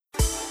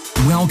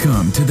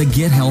Welcome to the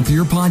Get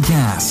Healthier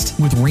podcast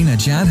with Rena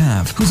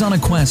Jadhav, who's on a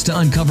quest to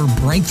uncover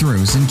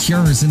breakthroughs and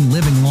cures in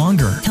living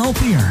longer,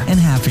 healthier, and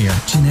happier.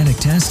 Genetic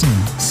testing,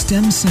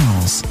 stem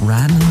cells,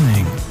 rat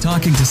milling,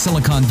 talking to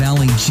Silicon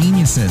Valley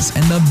geniuses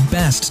and the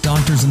best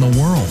doctors in the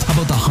world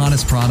about the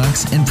hottest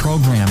products and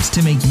programs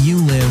to make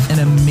you live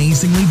an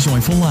amazingly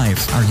joyful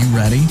life. Are you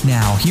ready?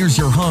 Now, here's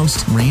your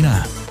host,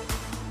 Rena.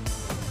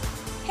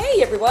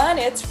 Hey everyone,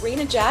 it's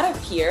Rena Jadhav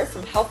here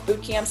from Health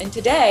Boot Camps, and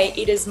today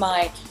it is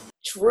my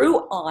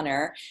true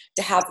honor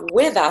to have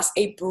with us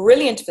a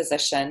brilliant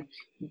physician,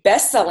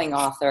 best-selling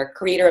author,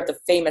 creator of the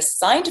famous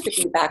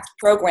scientifically backed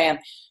program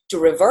to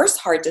reverse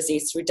heart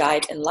disease through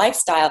diet and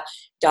lifestyle,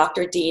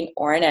 Dr. Dean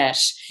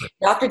Ornish.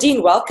 Dr.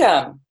 Dean,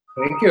 welcome.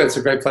 Thank you. It's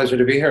a great pleasure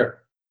to be here.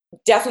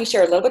 Definitely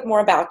share a little bit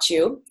more about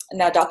you.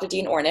 Now, Dr.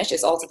 Dean Ornish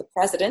is also the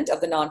president of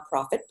the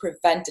nonprofit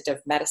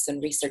Preventative Medicine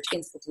Research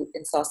Institute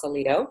in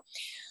Sausalito.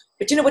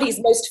 But you know what he's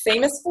most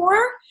famous for?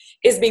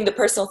 Is being the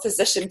personal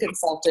physician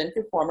consultant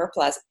for former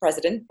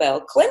President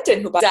Bill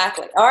Clinton.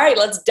 Exactly. All right,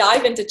 let's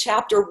dive into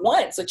chapter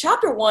 1. So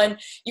chapter 1,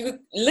 you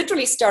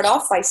literally start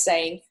off by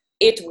saying,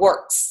 it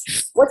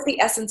works. What's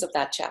the essence of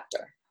that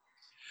chapter?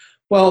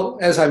 Well,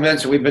 as I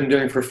mentioned, we've been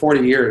doing for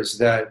 40 years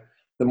that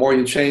the more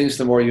you change,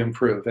 the more you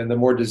improve. And the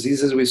more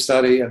diseases we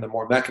study and the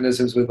more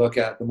mechanisms we look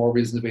at, the more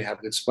reasons we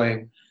have to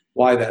explain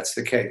why that's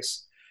the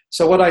case.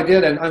 So what I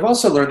did, and I've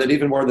also learned that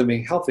even more than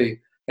being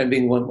healthy and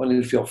being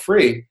wanting to feel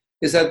free,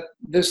 is that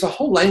there's the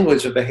whole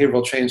language of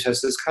behavioral change has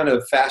this kind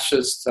of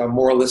fascist,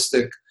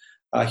 moralistic,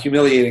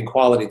 humiliating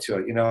quality to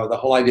it. You know, the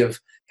whole idea of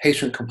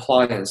patient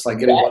compliance, like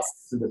getting one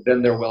person to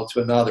bend their will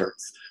to another.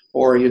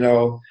 Or, you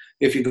know,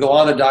 if you go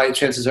on a diet,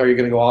 chances are you're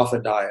going to go off a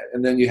diet.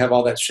 And then you have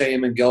all that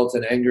shame and guilt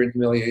and anger and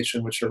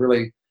humiliation, which are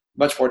really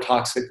much more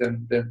toxic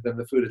than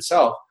the food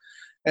itself.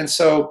 And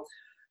so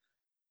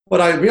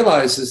what I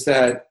realized is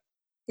that,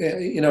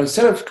 you know,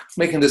 instead of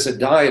making this a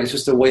diet, it's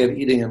just a way of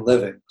eating and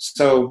living.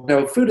 So, you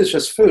know, food is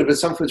just food, but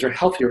some foods are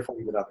healthier for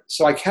you than others.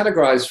 So I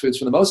categorize foods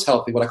from the most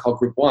healthy, what I call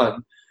group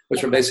 1,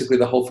 which are basically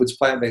the whole foods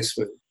plant-based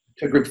food,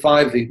 to group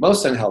 5, the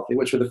most unhealthy,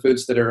 which are the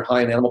foods that are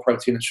high in animal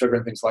protein and sugar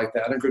and things like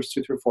that, and groups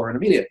 2 through 4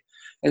 intermediate.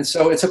 And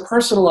so it's a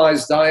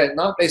personalized diet,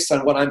 not based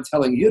on what I'm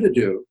telling you to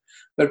do,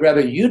 but rather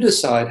you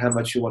decide how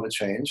much you want to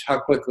change, how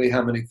quickly,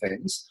 how many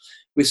things.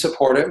 We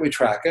support it, we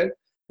track it.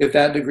 If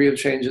that degree of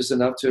change is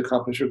enough to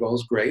accomplish your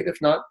goals, great.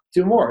 If not,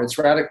 do more. It's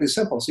radically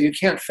simple. So you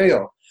can't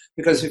fail.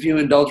 Because if you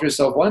indulge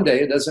yourself one day,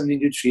 it doesn't mean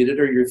you cheated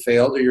or you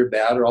failed or you're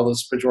bad or all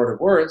those pejorative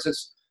words.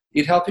 It's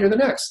eat healthier the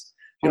next.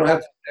 If you don't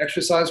have to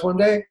exercise one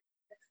day,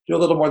 do a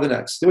little more the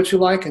next. Do what you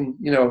like, and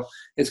you know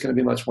it's going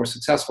to be much more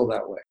successful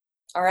that way.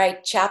 All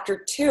right,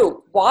 chapter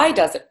 2. Why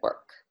does it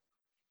work?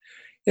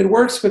 It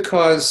works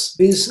because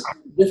these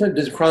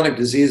different chronic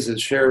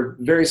diseases share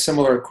very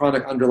similar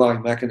chronic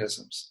underlying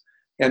mechanisms.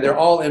 And they're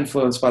all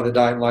influenced by the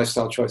diet and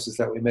lifestyle choices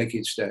that we make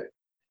each day,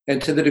 and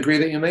to the degree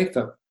that you make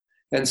them.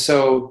 And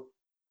so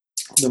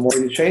the more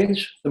you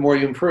change, the more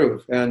you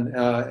improve. And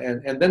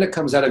then it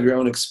comes out of your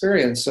own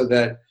experience so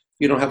that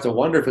you don't have to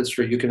wonder if it's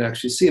true. You can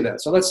actually see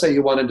that. So let's say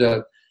you wanted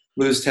to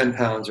lose 10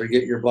 pounds or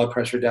get your blood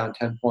pressure down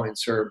 10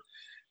 points or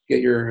get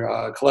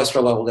your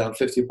cholesterol level down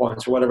 50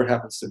 points or whatever it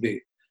happens to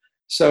be.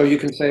 So you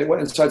can say,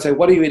 and so I'd say,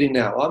 what are you eating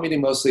now? Well, I'm eating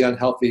mostly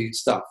unhealthy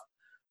stuff.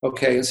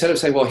 Okay, instead of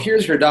saying, well,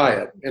 here's your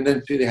diet, and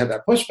then they have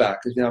that pushback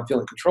because now I'm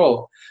feeling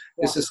control,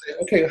 is to say,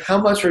 okay, how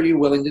much are you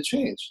willing to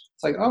change?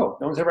 It's like, oh,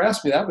 no one's ever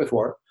asked me that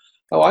before.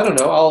 Oh, I don't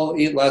know, I'll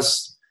eat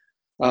less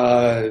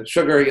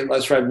sugar, eat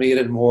less red meat,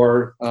 and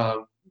more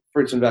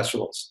fruits and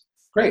vegetables.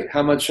 Great.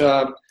 How much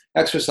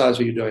exercise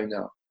are you doing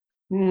now?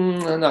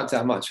 Not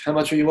that much. How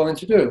much are you willing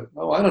to do?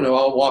 Oh, I don't know,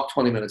 I'll walk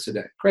 20 minutes a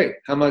day. Great.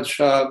 How much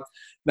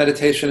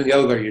meditation and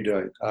yoga are you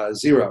doing?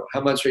 0.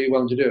 How much are you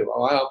willing to do?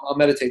 Oh, I'll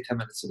meditate 10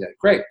 minutes a day.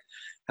 Great.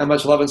 How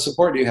much love and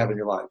support do you have in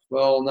your life?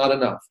 Well, not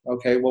enough.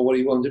 Okay, well, what are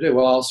you willing to do?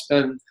 Well, I'll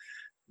spend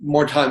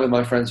more time with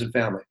my friends and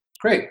family.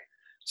 Great.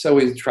 So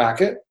we track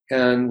it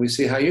and we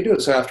see how you do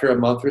it. So after a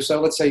month or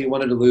so, let's say you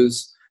wanted to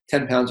lose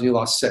 10 pounds and you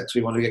lost 6.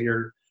 You want to get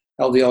your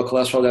LDL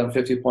cholesterol down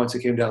 50 points,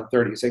 it came down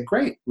 30. You say,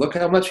 great, look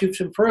how much you've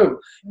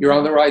improved. You're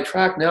on the right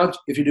track. Now,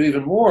 if you do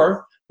even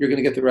more, you're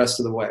going to get the rest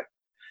of the way.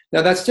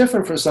 Now, that's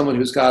different from someone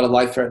who's got a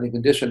life-threatening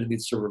condition and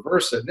needs to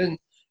reverse it. Then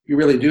you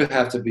really do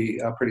have to be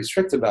pretty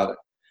strict about it.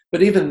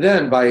 But even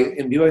then, by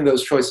imbuing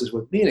those choices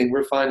with meaning,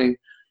 we're finding,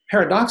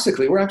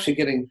 paradoxically, we're actually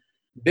getting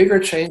bigger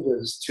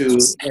changes to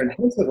more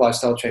intensive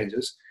lifestyle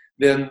changes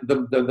than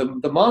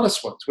the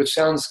modest ones, which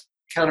sounds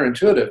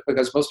counterintuitive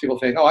because most people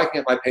think, oh, I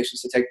can get my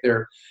patients to take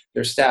their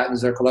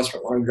statins, their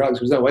cholesterol-lowering drugs.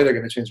 There's no way they're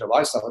going to change their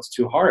lifestyle. It's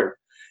too hard.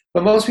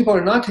 But most people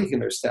are not taking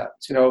their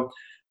statins. You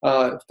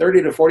know,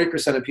 30 to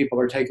 40% of people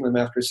are taking them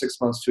after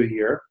 6 months to a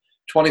year.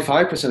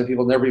 25% of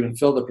people never even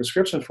filled the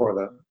prescription for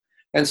them.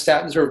 And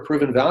statins are of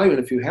proven value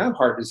if you have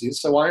heart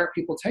disease, so why aren't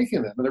people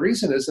taking them? And the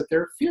reason is that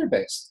they're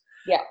fear-based.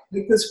 Yeah.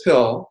 Take this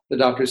pill, the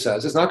doctor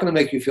says, it's not going to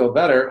make you feel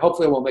better.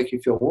 Hopefully it won't make you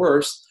feel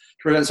worse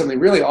to prevent something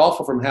really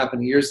awful from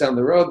happening years down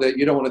the road that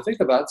you don't want to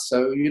think about,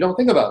 so you don't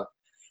think about it.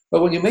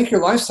 But when you make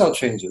your lifestyle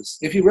changes,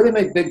 if you really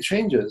make big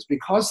changes,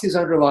 because these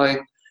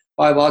underlying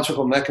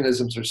biological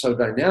mechanisms are so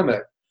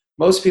dynamic,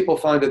 most people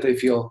find that they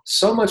feel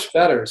so much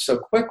better so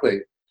quickly.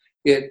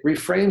 It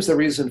reframes the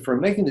reason for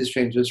making these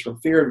changes from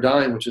fear of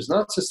dying, which is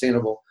not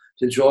sustainable,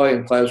 to joy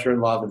and pleasure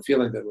and love and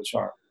feeling good, which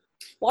are.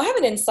 Well, I have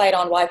an insight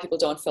on why people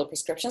don't fill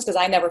prescriptions, because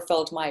I never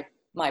filled my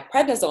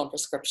prednisone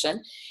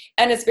prescription.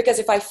 And it's because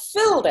if I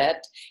filled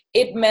it,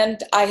 it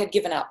meant I had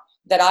given up,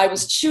 that I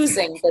was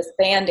choosing this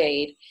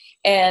Band-Aid.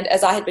 And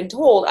as I had been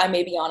told, I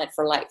may be on it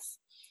for life.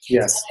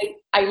 Yes. So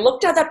I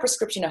looked at that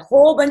prescription a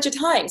whole bunch of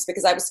times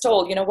because I was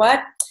told, you know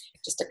what?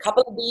 Just a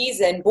couple of these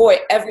and boy,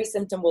 every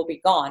symptom will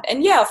be gone.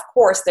 And yeah, of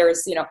course,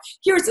 there's,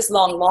 here's this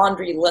long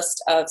laundry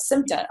list of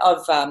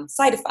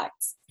side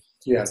effects.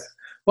 Yes.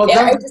 Well,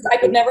 yeah, I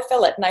could never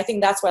fill it. And I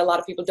think that's why a lot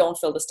of people don't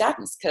fill the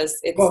statins, because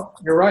it's... Well,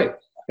 you're right.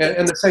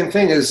 And the same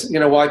thing is,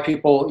 why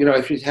people,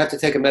 if you have to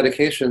take a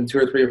medication 2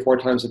 or 3 or 4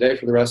 times a day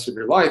for the rest of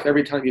your life,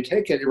 every time you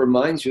take it, it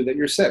reminds you that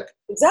you're sick.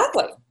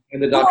 Exactly.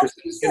 And the doctor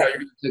says, you're going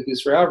to take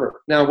these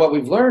forever. Now, what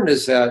we've learned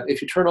is that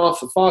if you turn off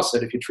the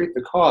faucet, if you treat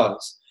the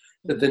cause,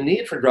 that the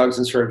need for drugs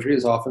and surgery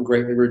is often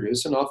greatly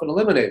reduced and often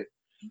eliminated.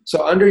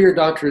 So under your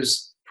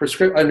doctor's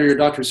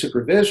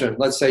supervision,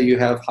 let's say you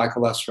have high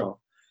cholesterol.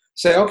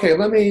 Say, okay,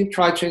 let me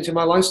try changing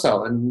my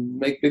lifestyle and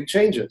make big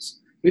changes.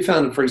 We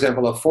found, for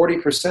example, a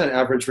 40%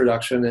 average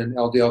reduction in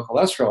LDL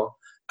cholesterol,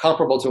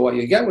 comparable to what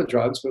you get with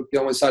drugs, but the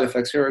only side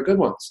effects here are good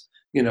ones,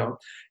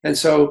 And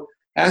so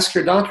ask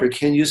your doctor,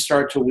 can you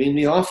start to wean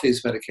me off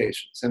these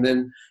medications? And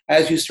then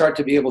as you start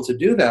to be able to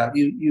do that,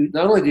 you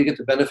not only do you get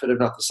the benefit of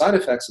not the side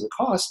effects and the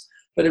cost,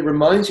 but it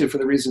reminds you, for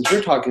the reasons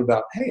you're talking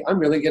about, hey, I'm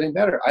really getting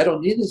better. I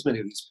don't need as many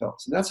of these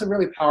pills. And that's a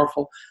really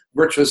powerful,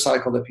 virtuous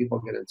cycle that people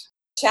get into.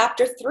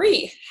 Chapter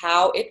 3,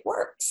 how it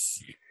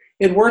works.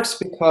 It works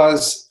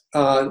because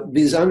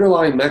these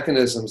underlying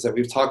mechanisms that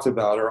we've talked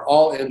about are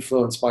all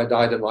influenced by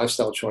diet and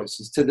lifestyle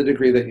choices to the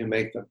degree that you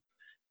make them.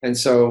 And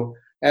so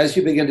as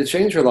you begin to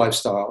change your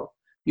lifestyle,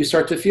 you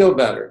start to feel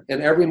better.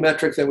 And every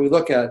metric that we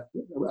look at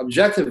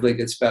objectively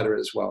gets better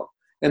as well.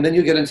 And then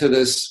you get into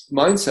this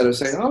mindset of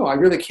saying, oh, I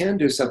really can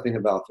do something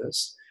about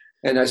this.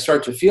 And I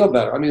start to feel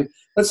better. I mean,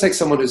 let's take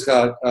someone who's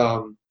got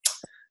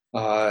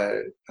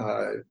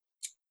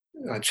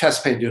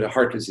chest pain due to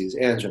heart disease,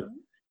 angina.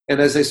 And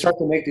as they start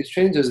to make these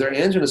changes, their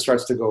angina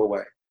starts to go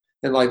away.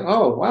 And like,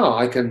 oh, wow,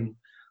 I can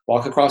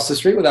walk across the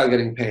street without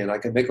getting pain. I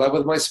can make love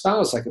with my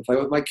spouse. I can play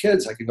with my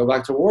kids. I can go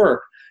back to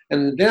work.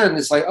 And then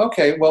it's like,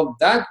 okay, well,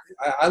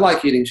 I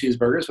like eating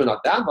cheeseburgers, but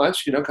not that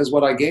much, because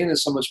what I gain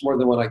is so much more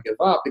than what I give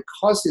up.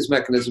 Because these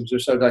mechanisms are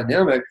so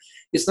dynamic,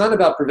 it's not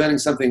about preventing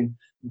something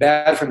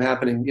bad from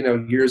happening,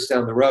 years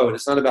down the road.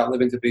 It's not about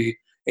living to be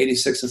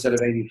 86 instead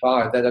of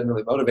 85. That doesn't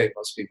really motivate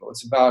most people.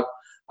 It's about,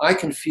 I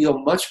can feel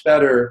much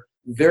better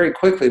very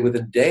quickly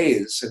within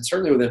days and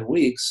certainly within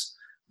weeks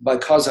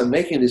because I'm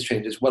making these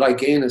changes. What I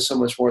gain is so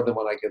much more than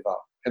what I give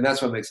up. And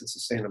that's what makes it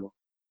sustainable.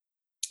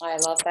 I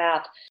love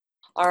that.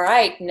 All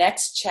right,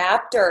 next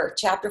chapter,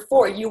 chapter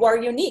 4, you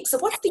are unique. So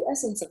what's the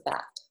essence of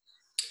that?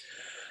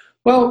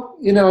 Well,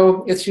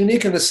 it's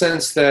unique in the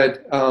sense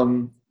that,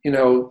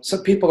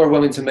 some people are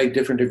willing to make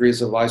different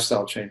degrees of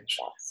lifestyle change.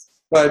 Yes.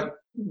 But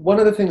one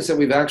of the things that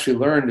we've actually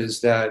learned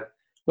is that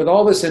with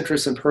all this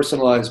interest in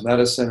personalized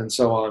medicine and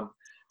so on,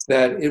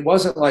 that it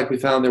wasn't like we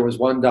found there was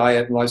one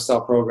diet and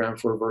lifestyle program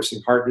for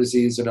reversing heart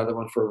disease, another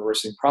one for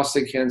reversing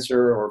prostate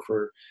cancer, or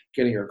for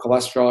getting your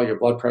cholesterol, your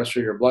blood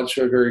pressure, your blood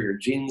sugar, your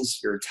genes,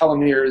 your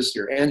telomeres,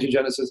 your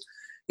angiogenesis.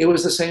 It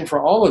was the same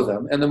for all of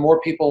them. And the more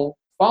people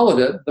followed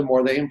it, the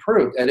more they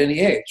improved at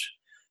any age.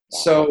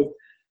 So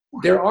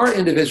there are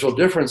individual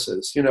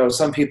differences.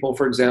 Some people,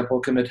 for example,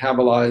 can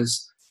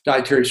metabolize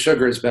dietary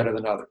sugars better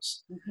than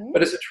others. Mm-hmm.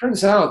 But as it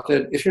turns out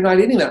that if you're not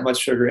eating that much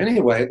sugar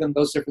anyway, then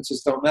those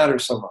differences don't matter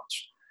so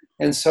much.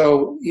 And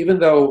so even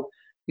though,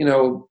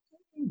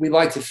 we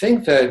like to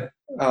think that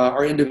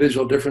our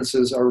individual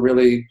differences are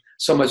really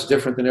so much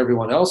different than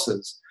everyone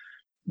else's,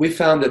 we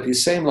found that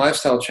these same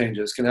lifestyle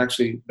changes can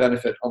actually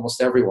benefit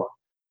almost everyone.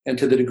 And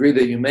to the degree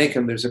that you make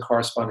them, there's a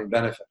corresponding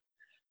benefit.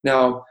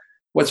 Now,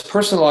 what's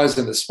personalized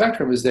in the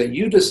spectrum is that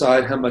you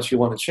decide how much you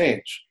want to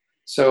change.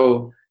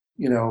 So,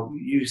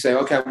 you say,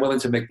 okay, I'm willing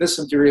to make this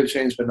degree of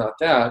change, but not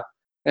that.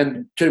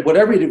 And to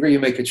whatever degree you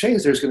make a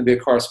change, there's going to be a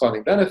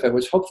corresponding benefit,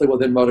 which hopefully will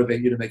then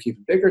motivate you to make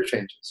even bigger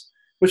changes,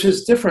 which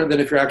is different than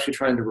if you're actually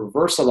trying to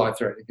reverse a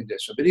life-threatening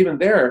condition. But even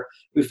there,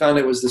 we found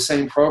it was the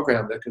same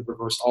program that could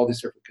reverse all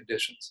these different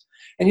conditions.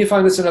 And you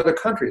find this in other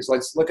countries.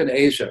 Let's look at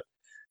Asia.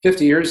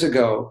 50 years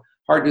ago,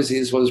 heart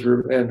disease was,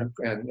 and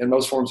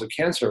most forms of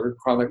cancer,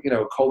 chronic,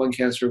 colon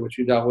cancer, which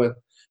you dealt with,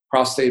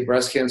 prostate,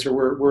 breast cancer,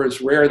 were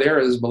as rare there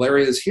as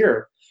malaria is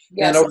here.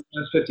 Yes. And over the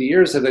last 50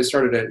 years, they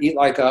started to eat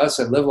like us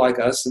and live like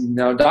us and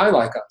now die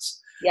like us.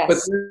 Yes. But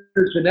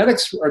their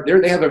genetics are there.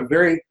 They have a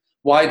very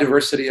wide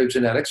diversity of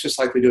genetics, just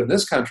like we do in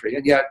this country.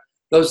 And yet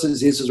those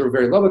diseases were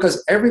very low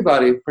because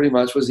everybody pretty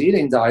much was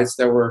eating diets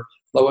that were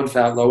low in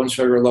fat, low in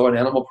sugar, low in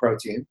animal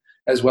protein,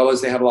 as well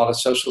as they had a lot of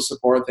social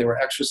support. They were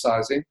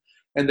exercising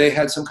and they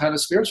had some kind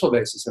of spiritual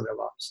basis in their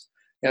lives.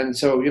 And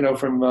so,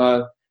 from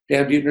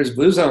Dan Buettner's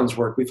Blue Zones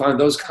work, we find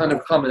those kind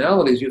of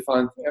commonalities you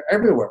find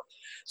everywhere.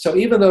 So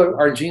even though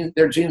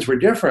their genes were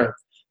different,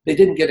 they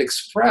didn't get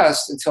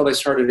expressed until they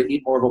started to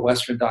eat more of a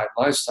Western diet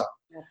and lifestyle.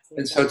 Absolutely.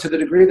 And so to the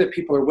degree that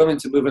people are willing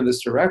to move in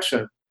this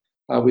direction,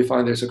 we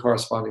find there's a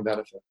corresponding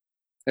benefit.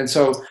 And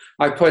so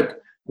I put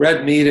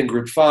red meat in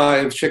group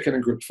 5, chicken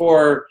in group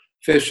 4,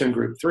 fish in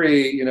group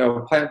 3,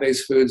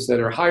 plant-based foods that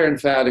are higher in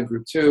fat in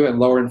group 2 and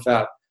lower in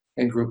fat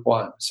in group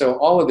 1. So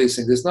all of these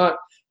things, it's not,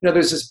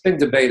 there's this big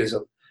debate,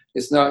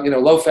 it's not,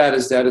 low fat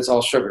is dead, it's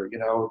all sugar.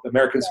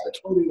 Americans are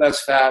totally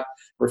less fat,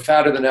 we're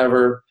fatter than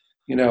ever,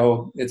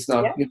 it's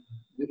not,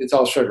 it's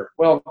all sugar.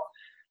 Well,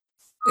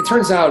 it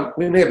turns out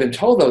we may have been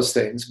told those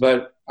things,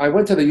 but I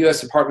went to the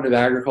U.S. Department of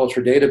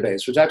Agriculture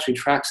database, which actually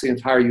tracks the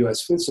entire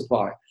U.S. food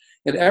supply.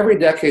 And every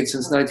decade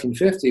since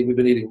 1950, we've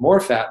been eating more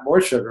fat,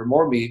 more sugar,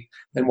 more meat,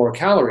 and more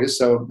calories.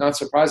 So not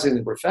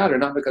surprisingly, we're fatter,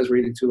 not because we're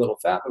eating too little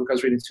fat, but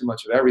because we're eating too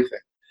much of everything.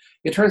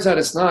 It turns out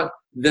it's not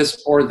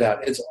this or that.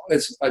 It's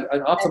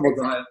an optimal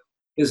diet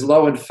is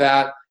low in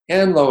fat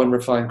and low in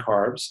refined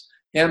carbs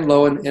and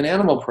low in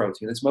animal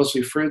protein. It's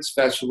mostly fruits,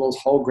 vegetables,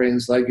 whole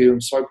grains,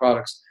 legumes, soy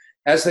products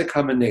as they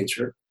come in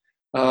nature.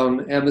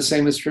 And the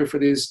same is true for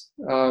these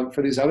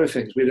other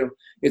things.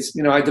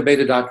 I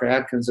debated Dr.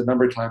 Atkins a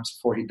number of times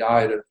before he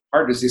died of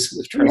heart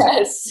disease.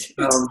 Yes.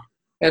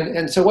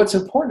 And so what's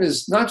important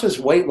is not just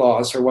weight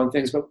loss or one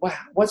thing, but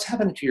what's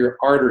happening to your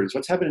arteries,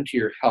 what's happening to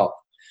your health.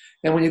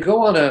 And when you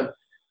go on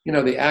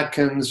the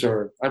Atkins,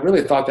 or I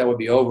really thought that would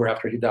be over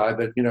after he died,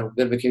 but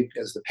then became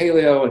as the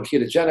paleo and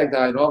ketogenic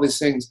diet and all these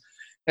things.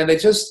 And they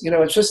just,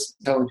 it's just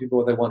telling people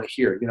what they want to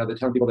hear. They're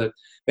telling people that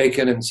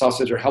bacon and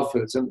sausage are health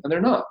foods, and they're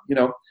not,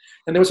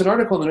 And there was an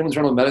article in the New England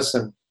Journal of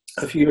Medicine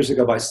a few years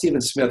ago by Stephen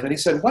Smith, and he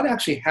said, what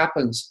actually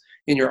happens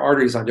in your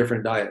arteries on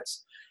different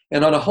diets?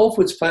 And on a whole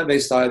foods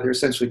plant-based diet, they're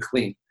essentially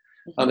clean.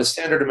 On a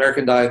standard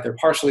American diet, they're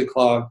partially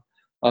clogged.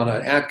 On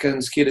an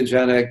Atkins,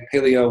 ketogenic,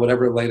 paleo,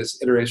 whatever the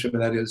latest iteration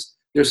of that is,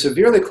 they're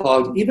severely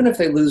clogged, even if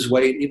they lose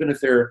weight, even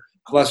if their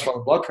cholesterol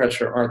and blood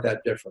pressure aren't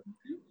that different.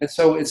 And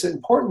so it's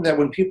important that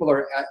when people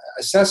are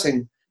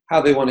assessing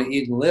how they want to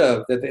eat and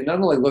live, that they not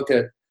only look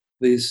at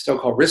these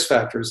so-called risk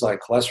factors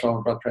like cholesterol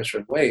and blood pressure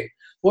and weight,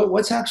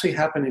 what's actually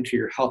happening to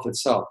your health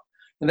itself.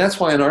 And that's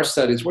why in our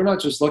studies, we're not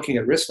just looking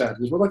at risk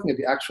factors, we're looking at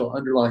the actual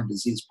underlying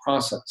disease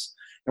process.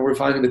 And we're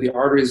finding that the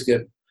arteries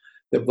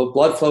the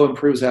blood flow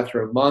improves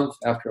after a month,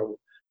 after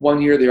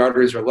 1 year, the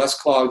arteries are less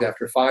clogged,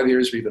 after 5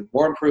 years, or even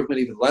more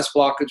improvement, even less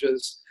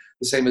blockages.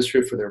 The same is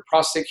true for their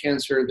prostate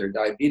cancer, their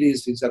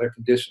diabetes, these other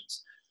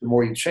conditions. The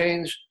more you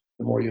change,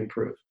 the more you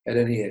improve at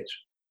any age.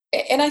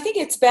 And I think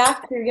it's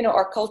back to,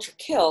 our culture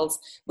kills.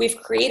 We've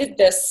created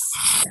this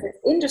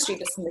industry,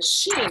 this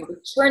machine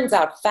that churns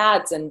out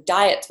fads and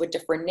diets with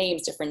different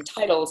names, different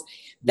titles,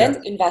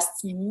 then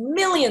invests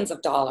millions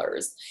of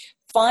dollars,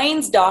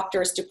 finds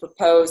doctors to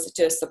propose,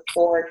 to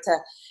support, to,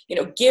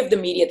 give the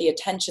media the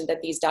attention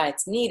that these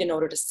diets need in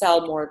order to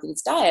sell more of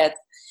these diets.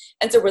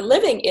 And so we're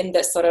living in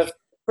this sort of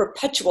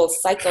perpetual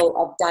cycle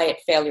of diet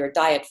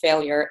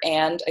failure,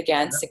 and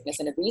again, sickness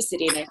and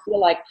obesity. And I feel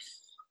like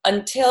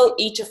until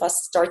each of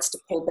us starts to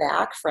pull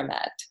back from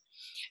it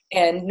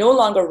and no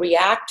longer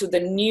react to the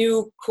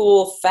new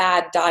cool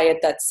fad diet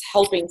that's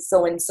helping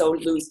so-and-so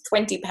lose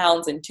 20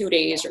 pounds in 2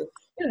 days, or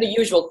the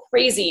usual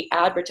crazy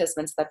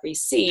advertisements that we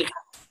see,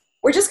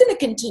 we're just going to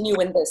continue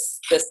in this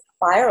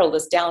spiral,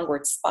 this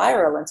downward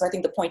spiral. And so I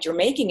think the point you're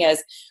making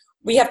is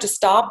we have to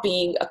stop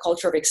being a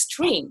culture of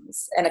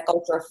extremes and a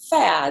culture of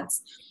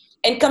fads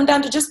and come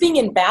down to just being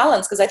in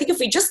balance. Because I think if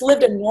we just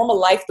lived a normal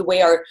life the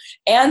way our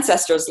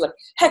ancestors lived,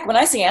 heck, when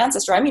I say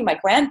ancestor, I mean my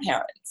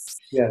grandparents.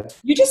 Yeah.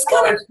 You just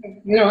kind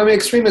of...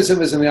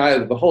 extremism is in the eye of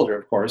the beholder,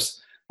 of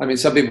course.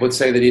 Some people would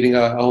say that eating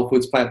a whole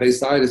foods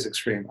plant-based diet is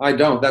extreme. I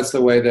don't. That's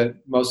the way that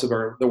most of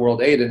the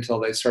world ate until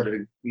they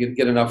started to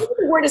get enough.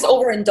 The word is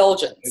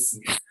overindulgence.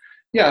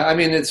 Yeah,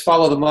 it's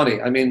follow the money.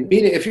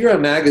 If you're a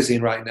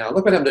magazine right now,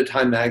 look what happened to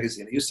Time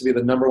Magazine. It used to be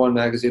the #1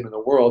 magazine in the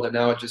world, and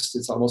now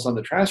it's almost on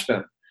the trash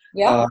bin.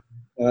 Yeah.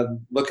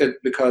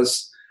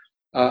 Because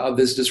of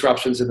these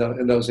disruptions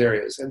in those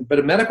areas.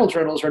 But medical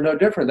journals are no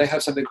different. They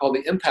have something called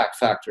the impact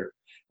factor.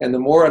 And the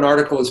more an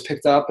article is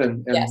picked up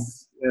in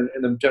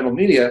the general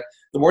media,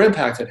 the more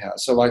impact it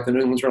has. So like the New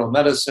England Journal of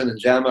Medicine and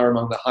JAMA are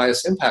among the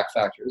highest impact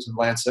factors, and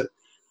Lancet,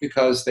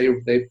 because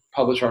they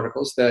publish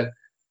articles that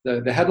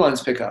the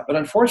headlines pick up. But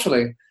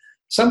unfortunately,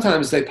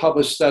 sometimes they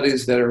publish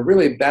studies that are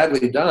really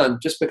badly done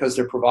just because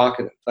they're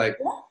provocative, like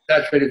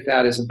saturated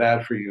fat isn't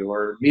bad for you,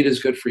 or meat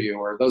is good for you,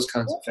 or those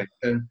kinds of things.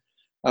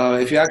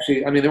 And if you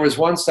actually, there was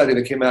one study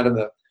that came out in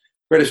the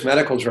British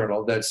Medical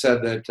Journal that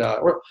said that,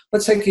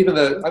 let's take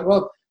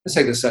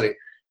this study.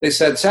 They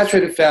said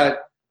saturated fat,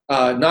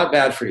 not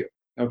bad for you,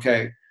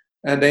 okay?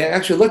 And they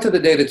actually looked at the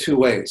data two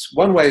ways.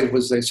 One way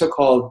was the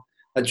so-called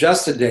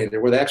adjusted data,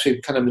 where they actually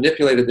kind of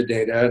manipulated the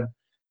data.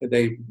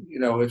 They,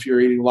 if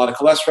you're eating a lot of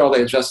cholesterol,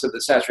 they adjusted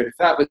the saturated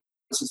fat, but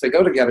since they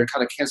go together,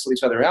 kind of cancel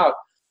each other out.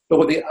 But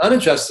with the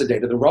unadjusted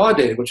data, the raw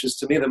data, which is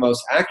to me the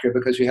most accurate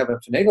because you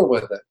haven't finagled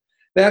with it,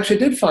 they actually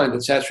did find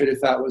that saturated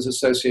fat was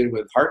associated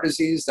with heart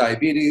disease,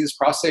 diabetes,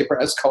 prostate,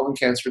 breast, colon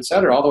cancer, et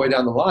cetera, all the way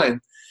down the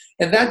line.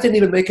 And that didn't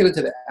even make it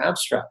into the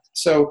abstract.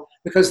 So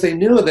because they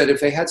knew that if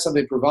they had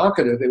something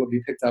provocative, it would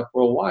be picked up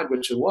worldwide,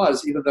 which it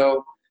was, even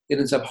though it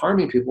ends up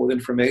harming people with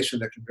information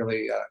that can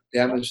really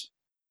damage them.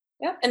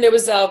 Yeah, and there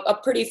was a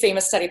pretty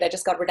famous study that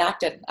just got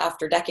redacted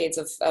after decades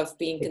of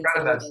being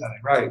considered. That study,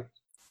 right.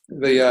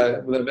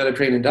 The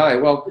Mediterranean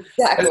diet. Well,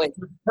 exactly.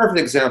 Perfect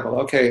example.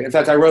 Okay. In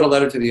fact, I wrote a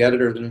letter to the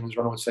editor of the New England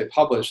Journal, which they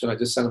published, and I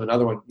just sent them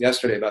another one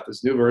yesterday about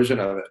this new version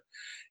of it.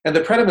 And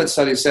the Prediment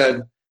study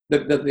said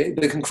that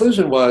the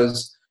conclusion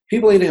was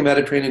people eating a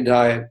Mediterranean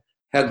diet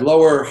had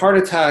lower heart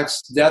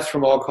attacks, death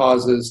from all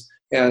causes,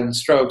 and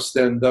strokes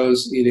than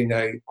those eating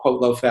a,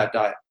 quote, low-fat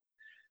diet.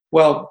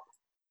 Well,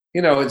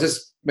 it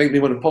just made me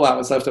want to pull out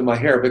what's left of my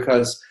hair,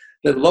 because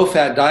the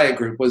low-fat diet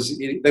group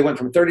they went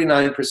from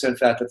 39%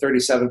 fat to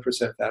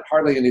 37% fat,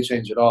 hardly any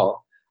change at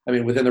all. I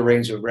mean, within the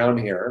range of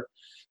rounding error.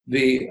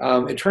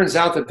 It turns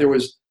out that there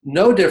was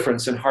no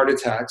difference in heart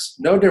attacks,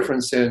 no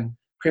difference in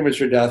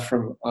premature death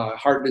from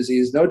heart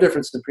disease, no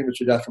difference in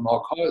premature death from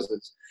all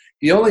causes.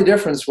 The only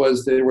difference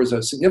was there was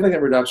a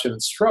significant reduction in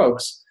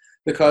strokes,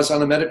 because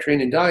on a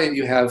Mediterranean diet,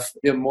 you have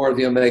more of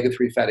the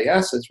omega-3 fatty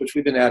acids, which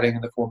we've been adding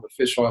in the form of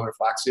fish oil or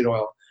flaxseed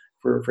oil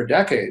for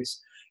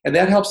decades. And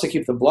that helps to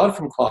keep the blood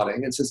from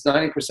clotting. And since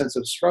 90%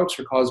 of strokes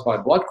are caused by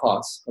blood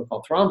clots,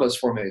 called thrombus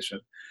formation,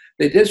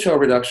 they did show a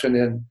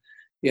reduction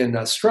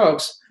in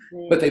strokes,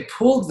 but they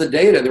pooled the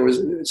data.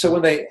 So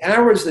when they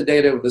averaged the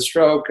data of the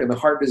stroke and the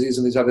heart disease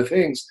and these other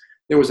things,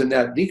 there was a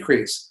net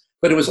decrease.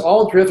 But it was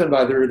all driven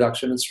by the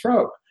reduction in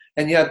stroke.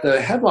 And yet the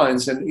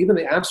headlines and even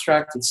the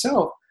abstract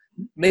itself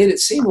made it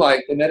seem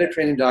like the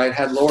Mediterranean diet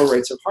had lower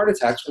rates of heart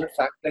attacks, when in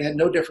fact they had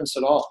no difference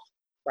at all.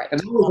 Right.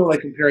 And that was only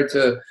compared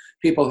to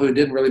people who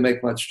didn't really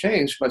make much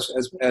change, much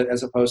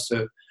as opposed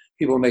to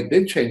people who make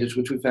big changes,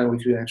 which we found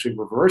we could actually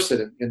reverse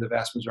it in the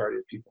vast majority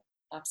of people.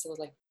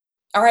 Absolutely.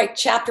 All right,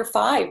 chapter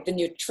 5, the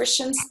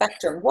nutrition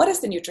spectrum. What is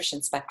the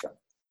nutrition spectrum?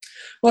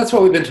 Well, that's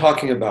what we've been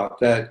talking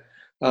about, that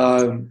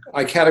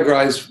I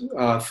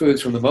categorize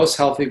foods from the most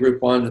healthy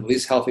group 1 to the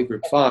least healthy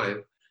group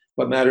 5.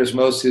 What matters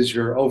most is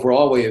your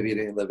overall way of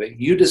eating and living.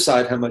 You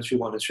decide how much you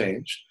want to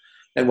change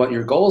and what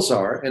your goals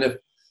are. And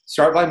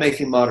start by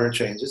making moderate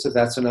changes. If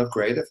that's enough,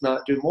 great. If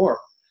not, do more.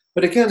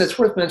 But again, it's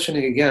worth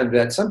mentioning again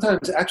that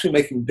sometimes actually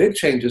making big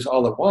changes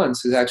all at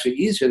once is actually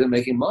easier than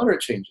making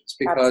moderate changes,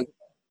 because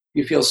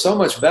you feel so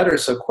much better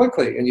so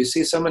quickly, and you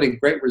see so many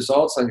great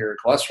results on your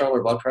cholesterol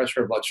or blood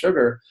pressure or blood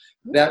sugar.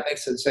 That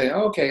makes it say,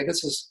 oh, okay,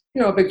 this is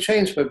a big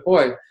change, but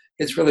boy,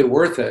 it's really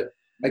worth it.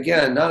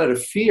 Again, not out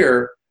of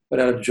fear, but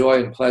out of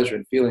joy and pleasure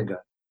and feeling good.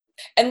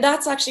 And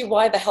that's actually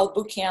why the Health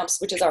Boot Camps,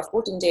 which is our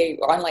 14-day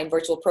online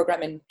virtual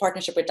program in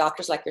partnership with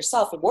doctors like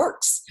yourself, it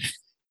works.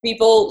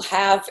 People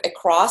have,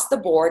 across the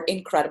board,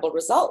 incredible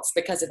results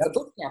because it's a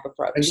boot camp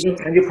approach.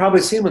 And you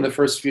probably see them in the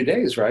first few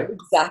days, right?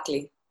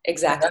 Exactly.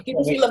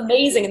 People feel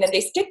amazing, and then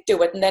they stick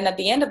to it. And then at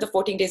the end of the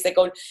 14 days, they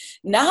go,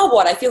 now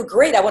what? I feel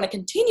great. I want to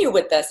continue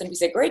with this. And we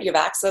say, great, you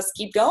have access.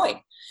 Keep going.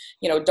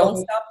 Don't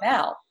stop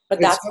now. But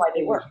that's why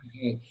they work.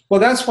 Well,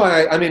 that's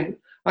why,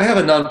 I have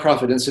a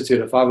nonprofit institute,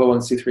 a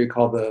 501c3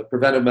 called the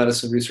Preventive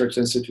Medicine Research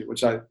Institute,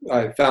 which I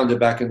founded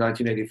back in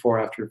 1984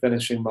 after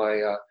finishing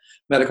my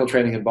medical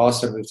training in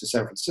Boston, moved to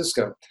San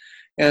Francisco.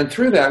 And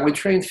through that, we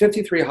trained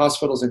 53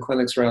 hospitals and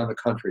clinics around the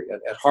country,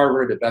 at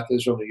Harvard, at Beth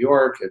Israel, New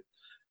York, at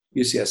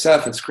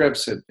UCSF, at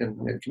Scripps, at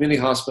community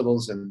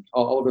hospitals, and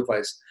all over the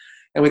place.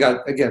 And we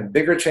got, again,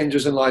 bigger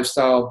changes in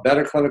lifestyle,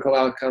 better clinical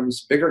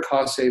outcomes, bigger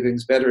cost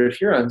savings, better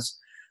adherence.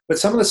 But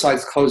some of the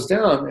sites closed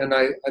down, and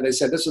they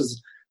said, this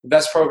is the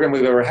best program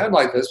we've ever had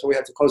like this, but we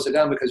have to close it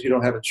down because you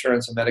don't have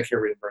insurance and Medicare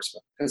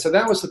reimbursement. And so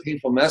that was the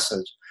painful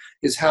message,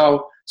 is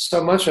how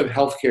so much of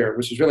healthcare,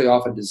 which is really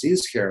often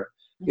disease care,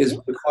 is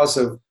because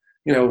of,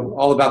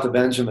 all about the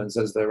Benjamins,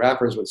 as the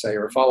rappers would say,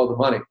 or follow the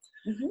money.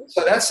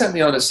 So that sent me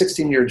on a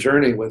 16-year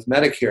journey with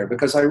Medicare,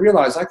 because I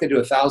realized I could do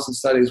 1,000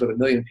 studies with 1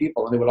 million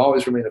people, and it would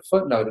always remain a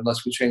footnote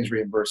unless we changed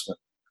reimbursement.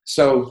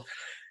 So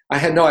I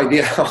had no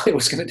idea how it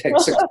was going to take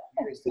 16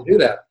 years to do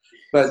that,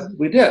 but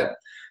we did.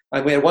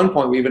 At one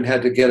point, we even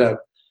had to get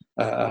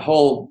a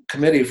whole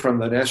committee from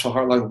the National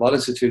Heart, Lung, and Blood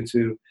Institute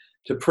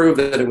to prove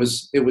that it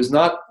was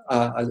not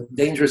a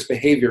dangerous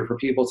behavior for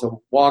people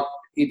to walk,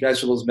 eat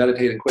vegetables,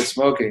 meditate, and quit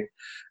smoking,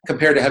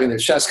 compared to having their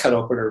chest cut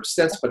open or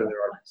stents put in their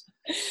arteries.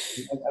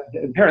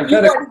 You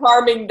weren't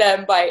harming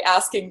them by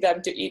asking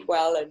them to eat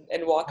well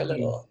and walk a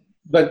little.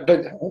 But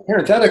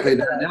parenthetically,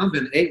 there have now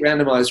been 8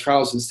 randomized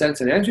trials in stents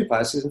and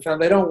angioplasties, and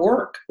found they don't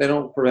work. They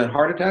don't prevent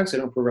heart attacks. They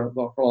don't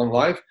prolong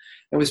life.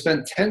 And we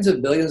spend tens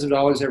of billions of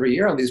dollars every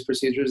year on these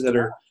procedures that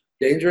are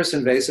dangerous,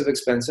 invasive,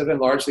 expensive, and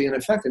largely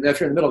ineffective. Now,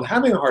 if you're in the middle of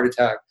having a heart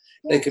attack,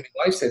 they can be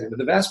life-saving, but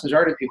the vast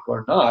majority of people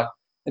are not,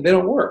 and they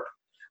don't work.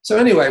 So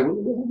anyway,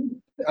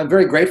 I'm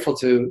very grateful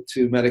to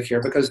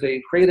Medicare, because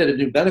they created a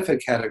new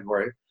benefit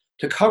category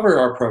to cover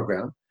our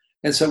program.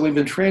 And so I've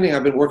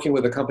been working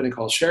with a company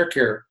called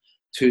Sharecare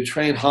to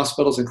train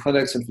hospitals and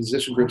clinics and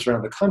physician groups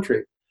around the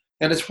country.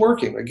 And it's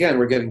working. Again,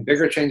 we're getting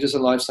bigger changes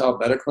in lifestyle,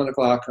 better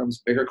clinical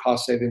outcomes, bigger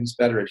cost savings,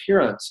 better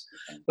adherence.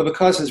 But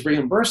because it's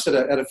reimbursed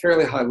at a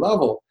fairly high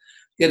level,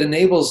 it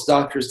enables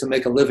doctors to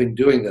make a living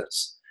doing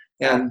this.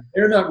 And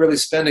they're not really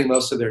spending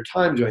most of their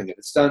time doing it.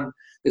 It's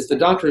the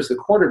doctor is the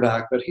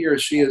quarterback, but he or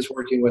she is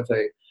working with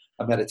a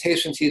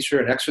meditation teacher,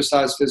 an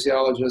exercise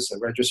physiologist, a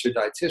registered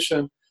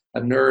dietitian,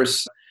 a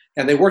nurse,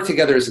 and they work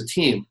together as a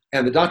team.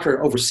 And the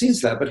doctor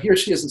oversees that, but he or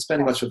she isn't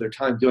spending much of their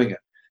time doing it.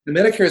 The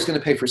Medicare is going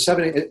to pay for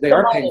they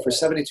are paying for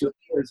 72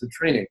 hours of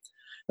training,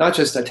 not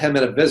just a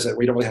 10-minute visit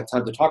where you don't really have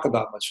time to talk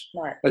about much.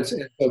 Right. But so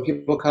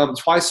people come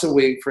twice a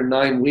week for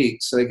 9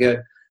 weeks. So they get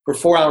for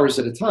 4 hours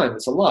at a time.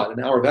 It's a lot.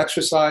 An hour of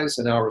exercise,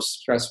 an hour of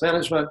stress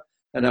management,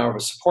 an hour of a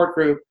support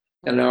group,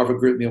 and an hour of a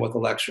group meal with a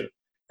lecture.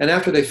 And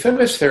after they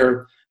finish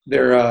their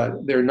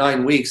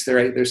 9 weeks,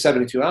 their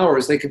 72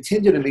 hours, they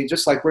continue to meet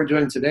just like we're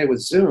doing today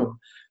with Zoom,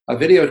 a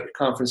video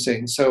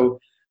conferencing. So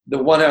the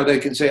 1 hour they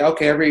can say,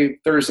 okay, every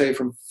Thursday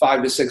from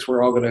 5 to 6,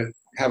 we're all going to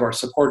have our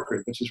support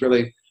group, which is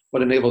really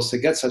what enables to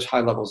get such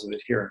high levels of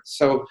adherence.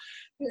 So,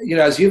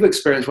 as you've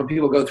experienced, when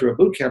people go through a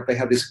boot camp, they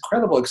have these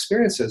incredible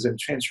experiences and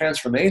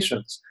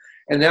transformations.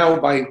 And now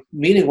by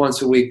meeting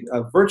once a week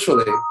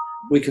virtually,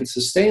 we can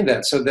sustain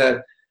that so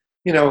that,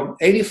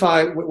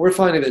 85, we're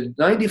finding that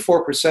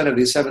 94% of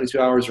these 72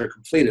 hours are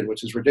completed,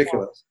 which is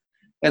ridiculous.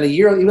 And a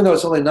year, even though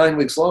it's only 9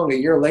 weeks long, a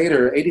year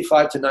later,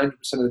 85 to 90%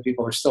 of the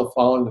people are still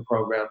following the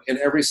program in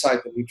every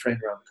site that we've trained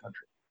around the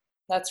country.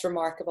 That's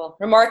remarkable.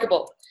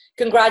 Remarkable.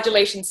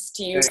 Congratulations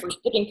to you for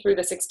sticking through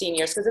the 16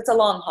 years, because it's a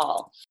long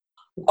haul.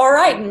 All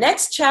right,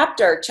 next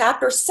chapter,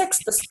 chapter 6,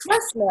 the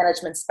stress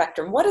management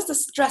spectrum. What is the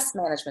stress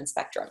management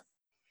spectrum?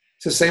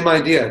 It's the same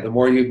idea. The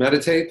more you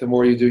meditate, the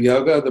more you do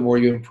yoga, the more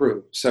you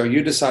improve. So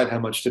you decide how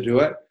much to do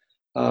it.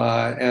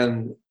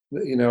 And,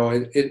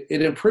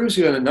 it improves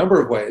you in a number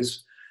of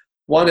ways.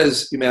 One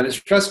is you manage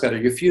stress better.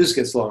 Your fuse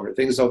gets longer.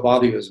 Things don't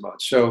bother you as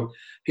much. So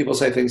people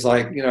say things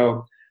like,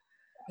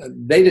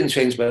 they didn't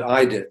change, but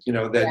I did. You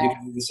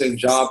can do the same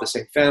job, the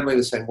same family,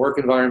 the same work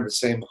environment, the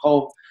same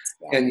home,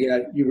 and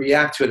yet you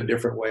react to it in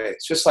different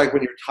ways. Just like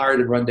when you're tired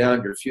and run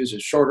down, your fuse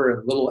is shorter,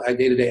 and little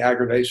day-to-day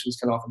aggravations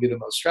can often be the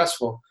most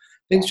stressful.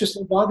 Things just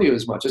don't bother you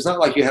as much. It's not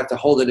like you have to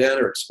hold it in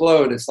or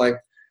explode. It's like,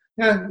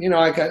 and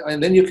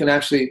then you can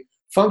actually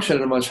function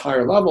at a much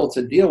higher level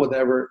to deal with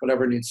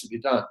whatever needs to be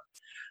done.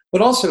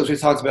 But also, as we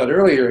talked about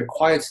earlier, it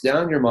quiets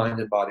down your mind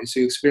and body,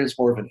 so you experience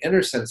more of an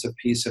inner sense of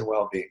peace and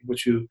well-being,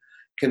 which you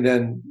can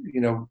then,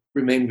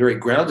 remain very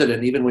grounded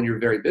in even when you're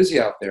very busy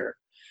out there.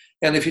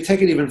 And if you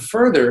take it even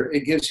further,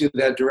 it gives you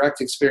that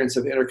direct experience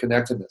of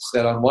interconnectedness,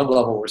 that on one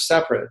level we're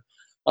separate,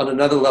 on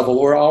another level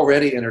we're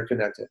already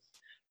interconnected.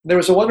 And there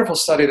was a wonderful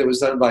study that was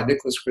done by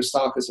Nicholas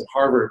Christakis at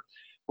Harvard,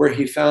 where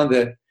he found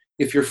that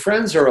if your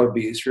friends are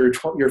obese, you're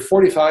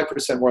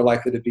 45% more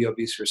likely to be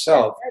obese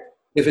yourself.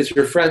 If it's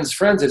your friends'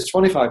 friends, it's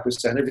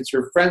 25%. If it's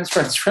your friends'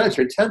 friends' friends,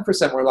 you're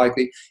 10% more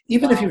likely,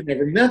 even if you've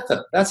never met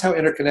them. That's how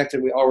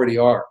interconnected we already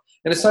are.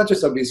 And it's not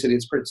just obesity,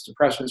 it's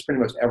depression, it's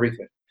pretty much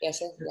everything.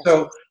 Yes.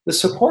 So the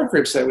support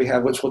groups that we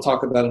have, which we'll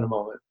talk about in a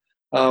moment,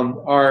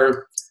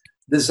 are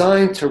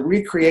designed to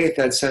recreate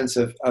that sense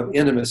of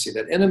intimacy.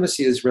 That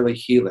intimacy is really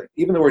healing.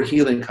 Even the word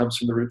healing comes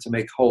from the root to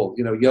make whole.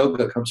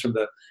 Yoga comes from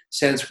the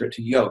Sanskrit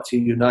to yoke, to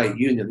unite,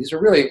 union. These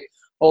are really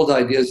old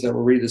ideas that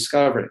we're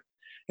rediscovering.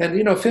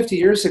 And, 50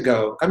 years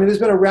ago, there's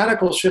been a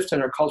radical shift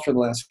in our culture in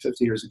the last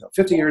 50 years ago.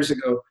 50 years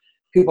ago,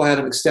 people had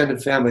an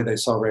extended family they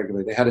saw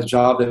regularly. They had a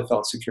job that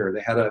felt secure.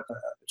 They had a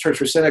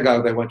church or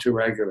synagogue they went to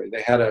regularly.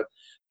 They had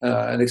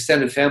an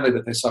extended family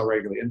that they saw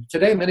regularly. And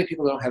today, many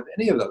people don't have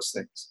any of those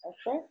things.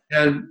 Okay.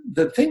 And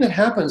the thing that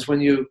happens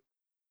when you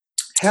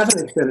have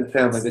an extended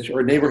family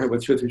or a neighborhood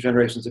with 2 or 3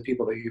 generations of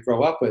people that you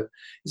grow up with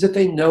is that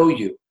they know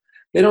you.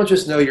 They don't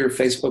just know your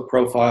Facebook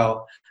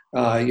profile.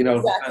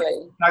 Exactly.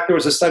 In fact, there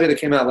was a study that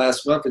came out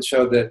last month that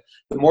showed that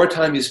the more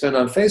time you spend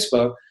on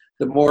Facebook,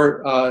 the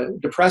more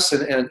depressed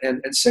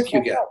and sick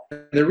you get.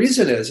 And the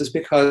reason is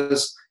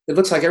because it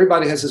looks like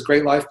everybody has this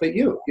great life but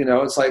you.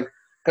 It's like,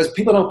 because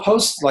people don't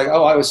post like,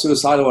 oh, I was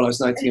suicidal when I was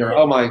 19, or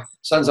oh, my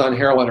son's on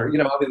heroin, or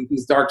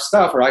these dark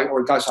stuff,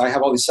 or gosh, I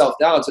have all these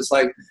self-doubts. It's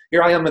like,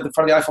 here I am at the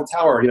front of the Eiffel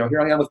Tower, here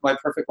I am with my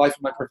perfect life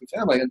and my perfect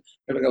family, and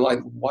they're like,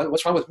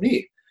 what's wrong with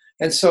me?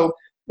 And so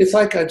it's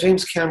like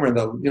James Cameron,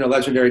 the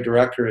legendary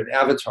director in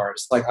Avatar.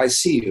 It's like, I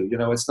see you.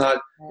 It's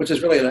not, which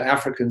is really an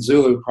African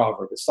Zulu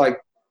proverb. It's like,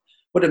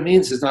 what it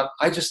means is not,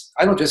 I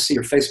don't just see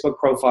your Facebook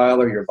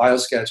profile or your bio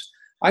sketch.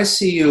 I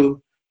see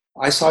you.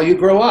 I saw you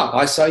grow up.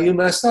 I saw you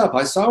messed up.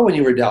 I saw when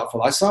you were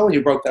doubtful. I saw when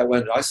you broke that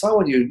window. I saw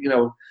when you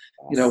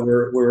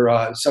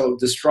were so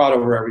distraught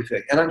over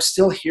everything. And I'm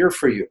still here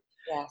for you.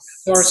 Yes.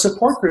 So our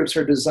support groups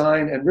are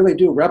designed and really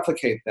do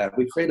replicate that.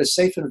 We create a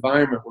safe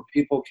environment where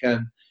people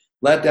can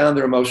let down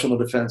their emotional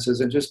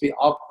defenses and just be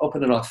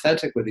open and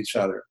authentic with each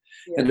other,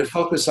 and to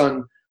focus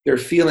on their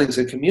feelings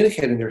and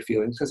communicating their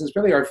feelings, because it's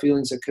really our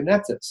feelings that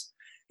connect us.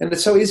 And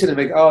it's so easy to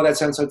make, oh, that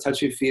sounds so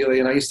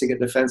touchy-feely, and I used to get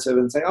defensive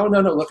and say, oh, no,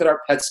 look at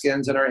our PET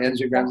scans and our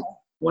angiograms.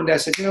 One day I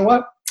said, you know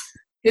what?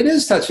 It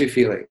is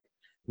touchy-feely.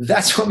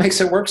 That's what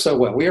makes it work so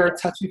well. We are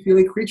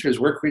touchy-feely creatures.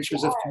 We're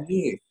creatures of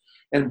community.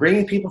 And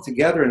bringing people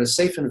together in a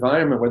safe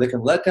environment where they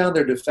can let down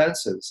their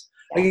defenses.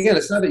 Like, again,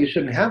 it's not that you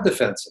shouldn't have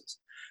defenses,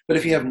 But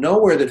if you have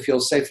nowhere that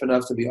feels safe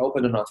enough to be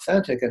open and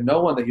authentic, and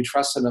no one that you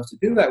trust enough to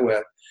do that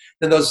with,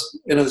 then those,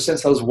 in a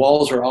sense, those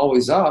walls are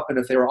always up. And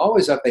if they were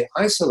always up, they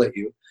isolate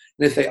you.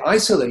 And if they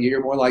isolate you,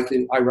 you're more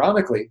likely,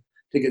 ironically,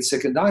 to get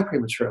sick and die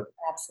prematurely.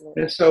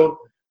 Absolutely. And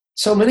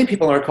so many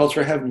people in our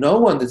culture have no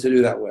one to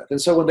do that with.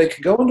 And so when they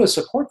can go into a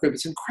support group,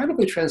 it's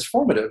incredibly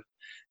transformative.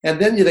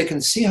 And then they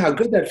can see how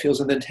good that feels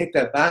and then take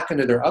that back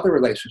into their other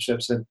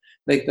relationships and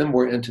make them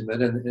more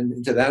intimate.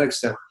 And to that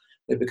extent,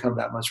 they become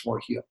that much more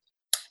healed.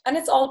 And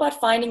it's all about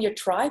finding your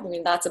tribe. I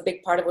mean, that's a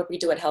big part of what we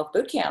do at Health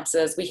Boot Camps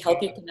is we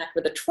help you connect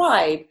with a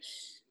tribe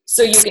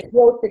so you can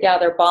grow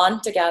together,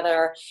 bond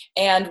together.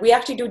 And we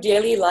actually do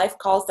daily life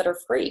calls that are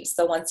free.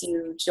 So once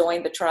you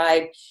join the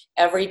tribe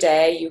every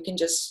day, you can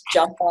just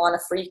jump on a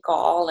free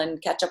call and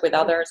catch up with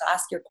others,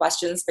 ask your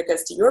questions,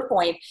 because to your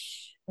point,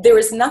 there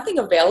is nothing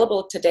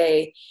available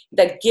today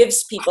that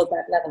gives people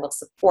that level of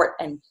support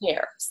and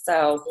care.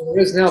 So there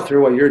is now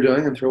through what you're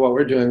doing and through what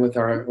we're doing with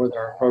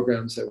our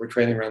programs that we're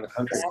training around the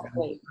country.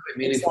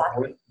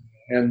 Exactly.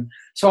 And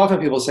so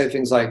often people say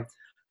things like,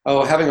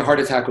 oh, having a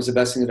heart attack was the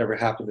best thing that ever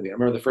happened to me. I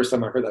remember the first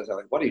time I heard that, I was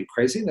like, what, are you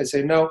crazy? And they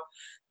say, no,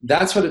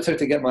 that's what it took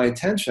to get my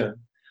attention.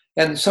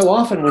 And so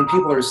often when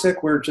people are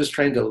sick, we're just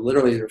trained to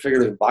literally or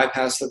figuratively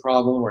bypass the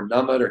problem or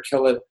numb it or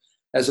kill it,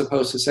 as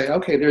opposed to saying,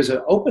 okay, there's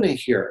an opening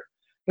here.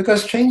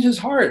 Because change is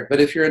hard, but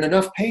if you're in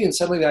enough pain,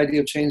 suddenly the idea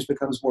of change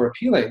becomes more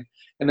appealing.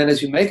 And then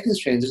as you make these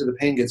changes, the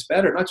pain gets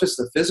better, not just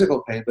the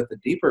physical pain, but the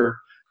deeper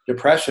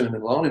depression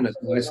and loneliness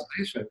and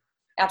isolation.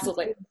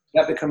 Absolutely.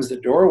 That becomes the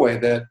doorway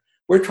that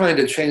we're trying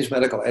to change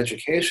medical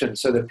education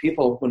so that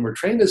people, when we're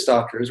trained as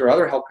doctors or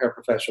other healthcare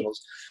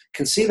professionals,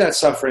 can see that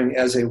suffering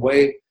as a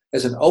way,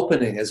 as an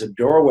opening, as a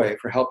doorway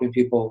for helping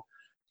people.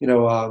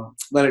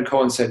 Leonard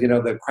Cohen said,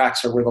 the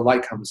cracks are where the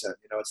light comes in.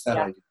 It's that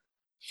idea.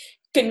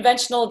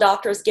 Conventional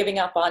doctors giving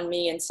up on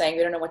me and saying,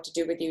 we don't know what to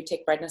do with you,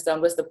 take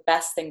prednisone, was the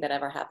best thing that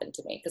ever happened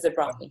to me because it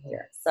brought me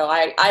here. So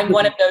I'm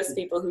one of those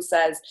people who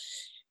says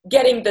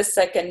getting this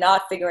sick and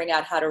not figuring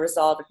out how to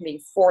resolve it and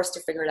being forced to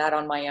figure it out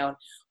on my own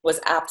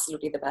was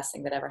absolutely the best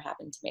thing that ever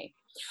happened to me.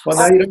 Well,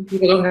 now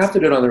people don't have to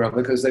do it on their own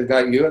because they've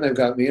got you and they've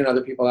got me and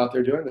other people out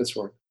there doing this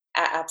work.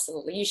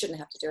 Absolutely. You shouldn't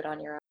have to do it on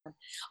your own.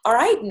 All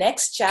right,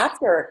 next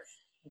chapter,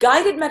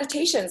 guided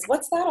meditations.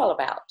 What's that all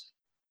about?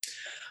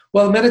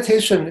 Well,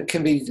 meditation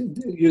can be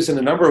used in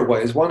a number of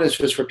ways. One is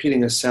just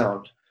repeating a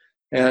sound.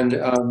 And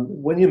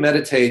when you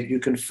meditate, you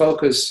can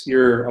focus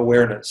your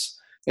awareness.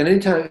 And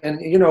anytime,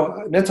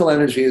 mental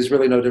energy is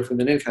really no different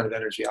than any kind of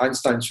energy.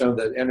 Einstein showed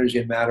that energy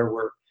and matter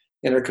were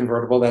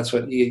interconvertible. That's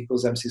what E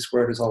equals MC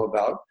squared is all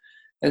about.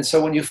 And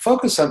so when you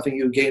focus something,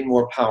 you gain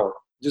more power.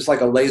 Just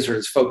like a laser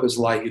is focused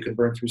light, you can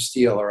burn through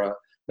steel, or a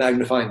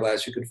magnifying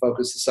glass, you can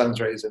focus the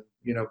sun's rays and,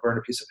 burn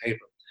a piece of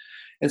paper.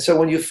 And so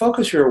when you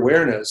focus your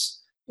awareness,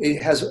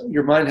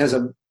 your mind has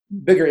a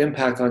bigger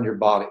impact on your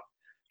body,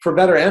 for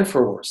better and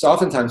for worse.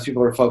 Oftentimes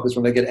people are focused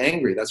when they get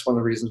angry. That's one of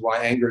the reasons why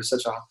anger is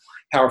such a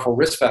powerful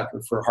risk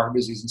factor for heart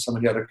disease and so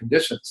many other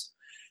conditions.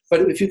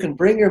 But if you can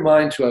bring your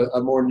mind to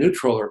a more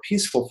neutral or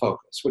peaceful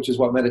focus, which is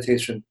what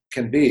meditation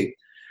can be,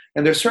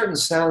 and there's certain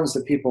sounds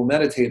that people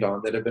meditate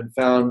on that have been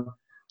found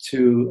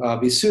to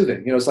be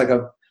soothing. It's like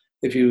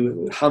if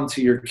you hum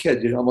to your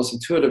kid, almost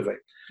intuitively.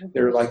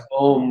 They're like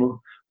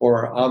Om,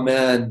 or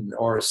Amen,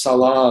 or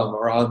Salam,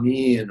 or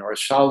Amin, or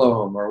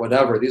Shalom, or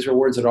whatever. These are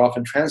words that are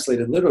often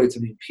translated literally to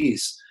mean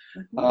peace.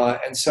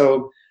 And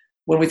so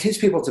when we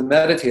teach people to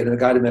meditate in a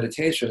guided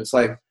meditation, it's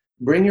like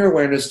bring your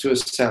awareness to a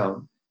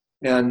sound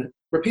and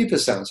repeat the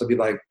sound. So it'd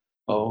be like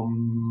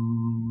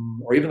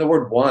Om, or even the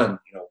word one,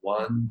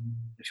 one,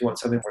 if you want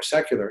something more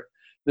secular.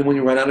 Then when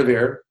you run out of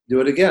air,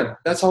 do it again.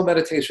 That's all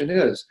meditation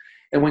is.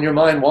 And when your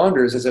mind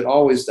wanders, as it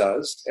always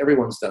does,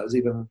 everyone's does,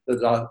 even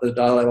the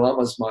Dalai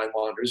Lama's mind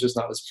wanders, just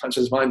not as much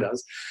as mine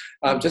does,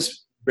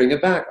 just bring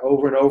it back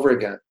over and over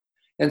again.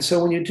 And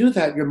so when you do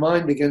that, your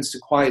mind begins to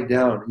quiet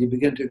down, and you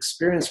begin to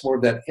experience more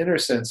of that inner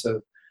sense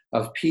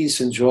of peace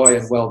and joy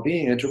and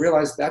well-being, and to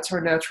realize that's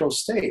our natural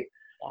state.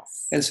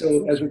 Yes. And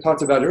so as we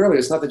talked about earlier,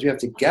 it's not that you have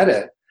to get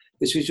it,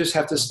 it's you just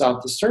have to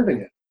stop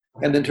disturbing it.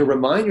 And then to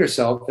remind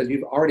yourself that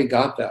you've already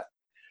got that.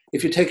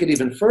 If you take it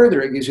even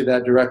further, it gives you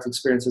that direct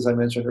experience, as I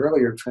mentioned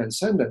earlier,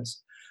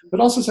 transcendence. But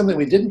also something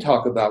we didn't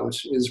talk about,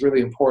 which is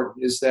really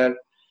important, is that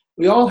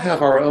we all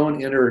have our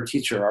own inner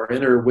teacher, our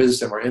inner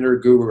wisdom, our inner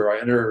guru, our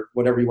inner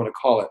whatever you want to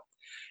call it.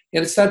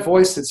 And it's that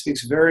voice that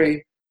speaks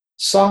very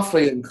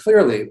softly and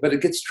clearly, but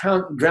it gets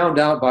drowned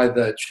out by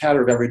the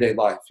chatter of everyday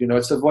life.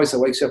 It's the voice that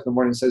wakes you up in the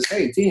morning and says,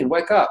 hey, Dean,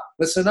 wake up,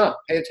 listen up,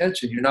 pay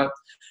attention. You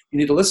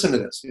need to listen to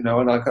this, and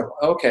I go,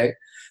 okay.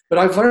 But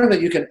I've learned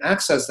that you can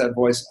access that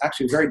voice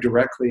actually very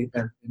directly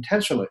and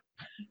intentionally.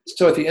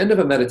 So at the end of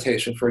a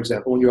meditation, for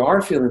example, when you are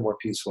feeling more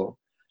peaceful,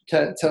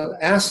 to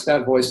ask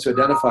that voice to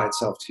identify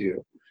itself to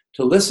you,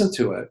 to listen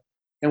to it.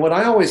 And what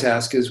I always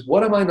ask is,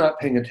 what am I not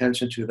paying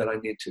attention to that I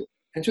need to?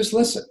 And just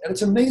listen. And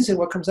it's amazing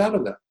what comes out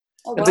of that.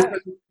 Oh, wow.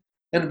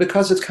 And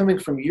because it's coming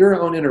from your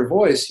own inner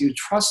voice, you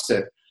trust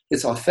it.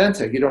 It's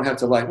authentic. You don't have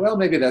to well,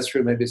 maybe that's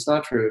true, maybe it's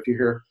not true. If you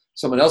hear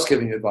someone else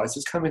giving you advice,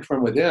 it's coming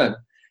from within.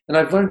 And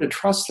I've learned to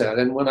trust that.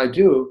 And when I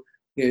do,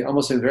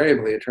 almost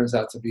invariably, it turns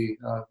out to be,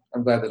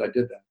 I'm glad that I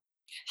did that.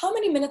 How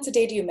many minutes a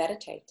day do you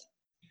meditate?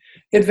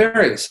 It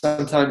varies.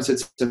 Sometimes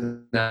it's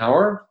an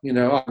hour.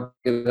 I'll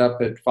get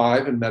up at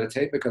 5 and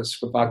meditate because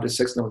from 5 to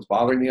 6, no one's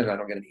bothering me and I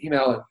don't get an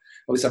email, and at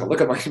least I don't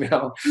look at my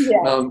email.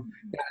 Yeah.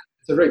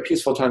 It's a very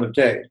peaceful time of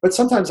day. But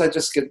sometimes I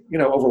just get,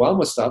 overwhelmed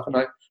with stuff.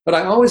 But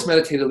I always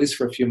meditate at least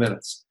for a few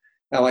minutes.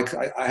 Now, like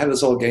I have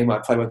this old game I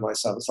play with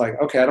myself. It's like,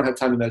 okay, I don't have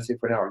time to meditate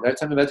for an hour. Do I have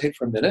time to meditate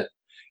for a minute?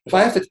 If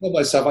I have to tell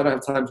myself I don't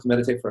have time to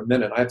meditate for a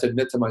minute, I have to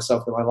admit to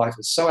myself that my life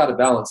is so out of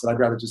balance that I'd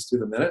rather just do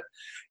the minute.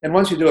 And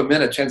once you do a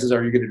minute, chances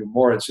are you're going to do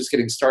more. It's just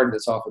getting started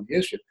that's often the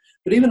issue.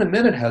 But even a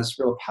minute has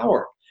real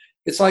power.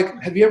 It's like,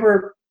 have you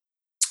ever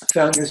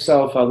found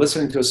yourself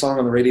listening to a song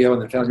on the radio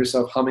and then found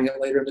yourself humming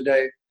it later in the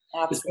day?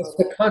 Absolutely. It's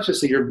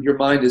subconsciously your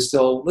mind is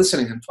still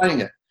listening and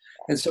playing it.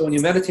 And so when you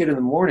meditate in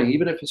the morning,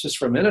 even if it's just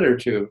for a minute or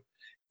two,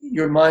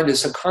 your mind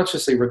is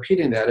subconsciously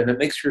repeating that, and it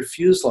makes your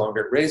fuse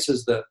longer. It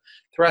raises the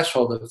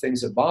threshold of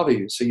things that bother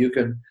you, so you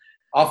can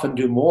often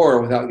do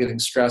more without getting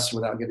stressed,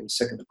 without getting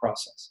sick in the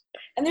process.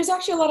 And there's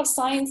actually a lot of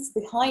science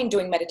behind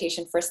doing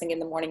meditation first thing in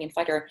the morning. In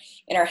fact,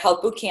 in our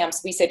health boot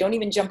camps, we say don't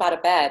even jump out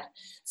of bed.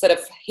 Sort of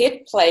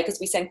hit play, because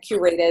we send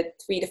curated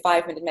 3 to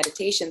 5 minute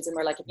meditations, and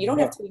we're like, if you don't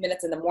have 3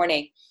 minutes in the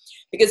morning,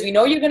 because we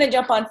know you're going to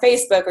jump on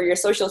Facebook or your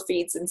social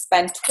feeds and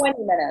spend 20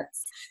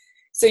 minutes.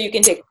 So you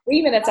can take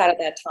 3 minutes out of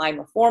that time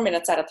or 4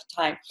 minutes out of the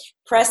time,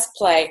 press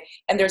play.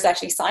 And there's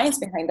actually science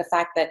behind the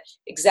fact that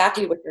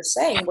exactly what you're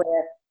saying,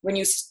 where when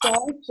you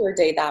start your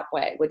day that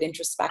way with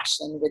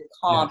introspection, with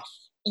calm,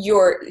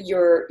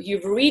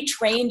 you've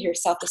retrained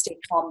yourself to stay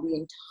calm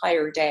the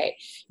entire day.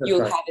 That's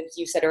You'll right. have, as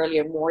you said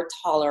earlier, more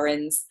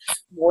tolerance,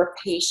 more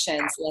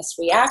patience, less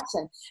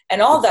reaction.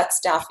 And all that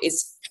stuff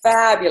is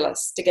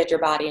fabulous to get your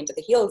body into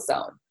the heal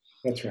zone.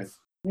 That's right.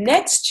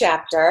 Next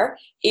chapter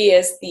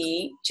is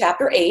the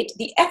chapter 8,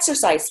 the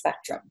exercise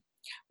spectrum.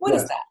 What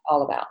is that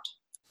all about?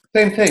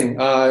 Same thing.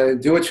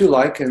 Do what you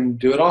like and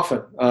do it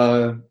often.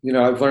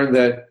 I've learned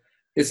that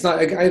it's not,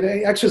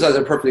 exercise is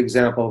a perfect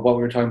example of what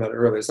we were talking about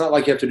earlier. It's not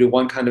like you have to do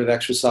one kind of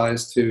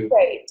exercise to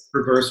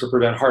reverse or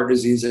prevent heart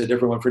disease, a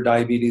different one for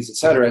diabetes, et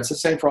cetera. It's the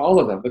same for all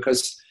of them,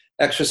 because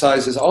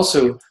exercise is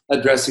also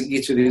addressing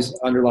each of these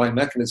underlying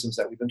mechanisms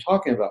that we've been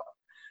talking about.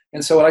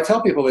 And so what I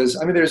tell people is,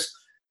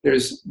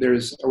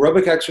 there's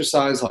aerobic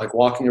exercise like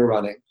walking or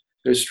running.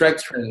 There's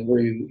strength training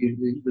where you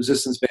do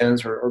resistance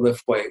bands or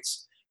lift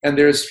weights. And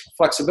there's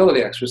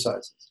flexibility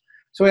exercises.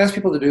 So I ask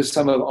people to do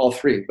some of all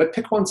three, but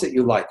pick ones that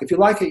you like. If you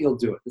like it, you'll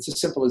do it. It's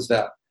as simple as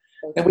that.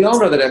 And we all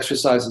know that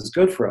exercise is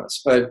good for us,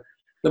 but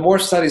the more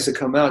studies that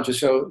come out just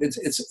show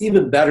it's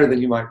even better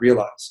than you might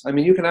realize.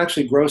 You can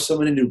actually grow so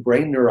many new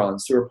brain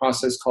neurons through a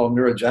process called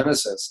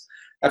neurogenesis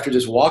after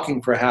just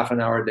walking for half an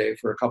hour a day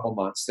for a couple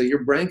months, that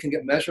your brain can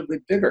get measurably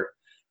bigger.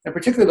 And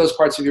particularly those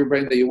parts of your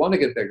brain that you want to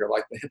get bigger,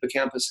 like the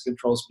hippocampus that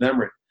controls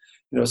memory.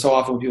 So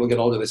often when people get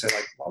older, they say,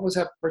 like, what was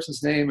that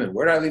person's name and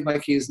where did I leave my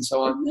keys and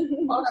so on?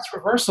 Oh, that's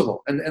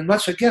reversible. And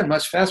much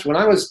faster. When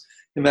I was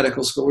in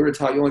medical school, we were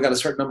taught you only got a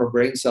certain number of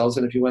brain cells,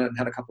 and if you went and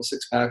had a couple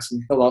six packs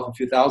and killed off a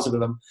few thousand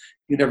of them,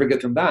 you never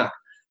get them back.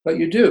 But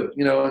you do,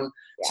 and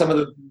some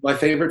of my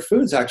favorite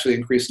foods actually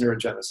increase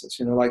neurogenesis,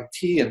 like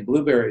tea and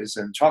blueberries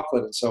and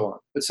chocolate and so on.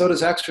 But so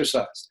does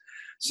exercise.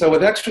 So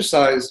with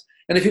exercise,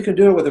 and if you can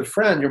do it with a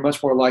friend, you're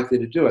much more likely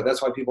to do it.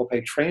 That's why people pay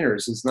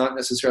trainers. It's not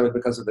necessarily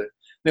because of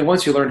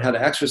once you learn how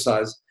to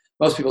exercise,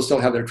 most people still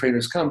have their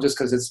trainers come just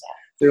because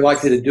they're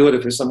likely to do it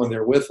if there's someone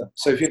there with them.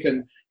 So if you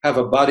can have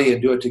a buddy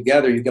and do it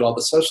together, you get all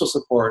the social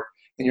support,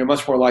 and you're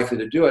much more likely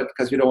to do it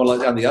because you don't want to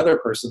let down the other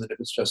person than if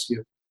it's just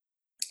you.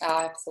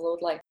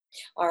 Absolutely.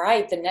 All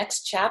right. The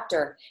next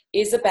chapter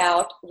is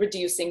about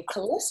reducing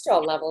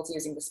cholesterol levels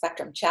using the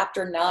spectrum.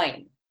 Chapter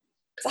 9.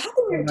 So how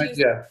can we reduce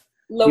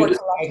lower you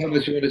decide cholesterol? how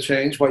much you want to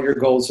change, what your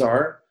goals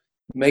are,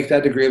 make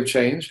that degree of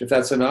change. If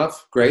that's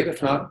enough, great.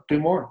 If not, do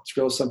more. It's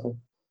real simple.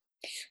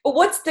 But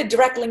what's the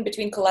direct link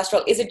between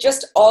cholesterol? Is it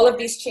just all of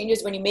these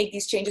changes, when you make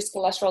these changes,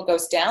 cholesterol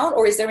goes down?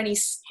 Or is there any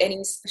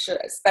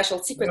special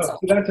secret sauce?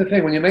 That's the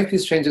thing. When you make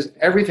these changes,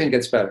 everything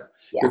gets better.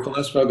 Yeah. Your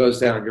cholesterol goes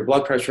down. Your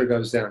blood pressure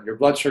goes down. Your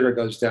blood sugar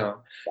goes down.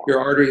 Yeah.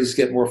 Your arteries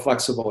get more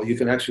flexible. You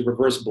can actually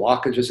reverse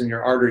blockages in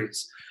your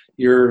arteries.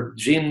 Your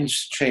genes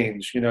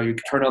change. You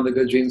turn on the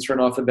good genes,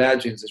 turn off the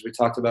bad genes, as we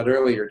talked about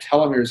earlier. Your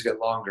telomeres get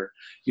longer.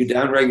 You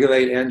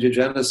downregulate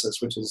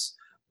angiogenesis, which is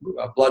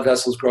blood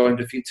vessels grow and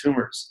defeat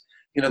tumors.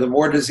 The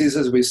more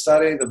diseases we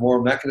study, the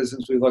more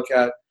mechanisms we look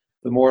at,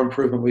 the more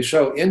improvement we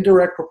show in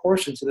direct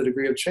proportion to the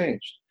degree of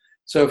change.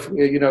 So if,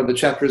 the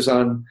chapters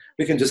on,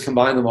 we can just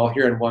combine them all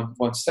here in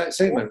one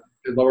statement.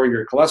 Lower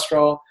your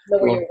cholesterol,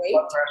 Lower your weight.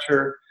 blood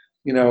pressure.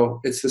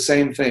 It's the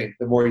same thing.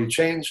 The more you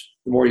change,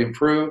 the more you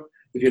improve.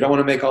 If you don't want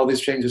to make all these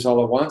changes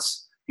all at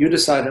once, you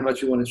decide how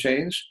much you want to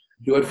change.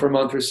 Do it for a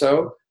month or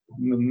so.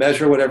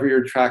 Measure whatever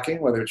you're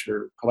tracking, whether it's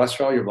your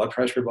cholesterol, your blood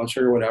pressure, blood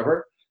sugar,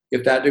 whatever.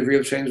 If that degree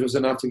of change was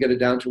enough to get it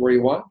down to where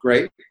you want,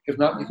 great. If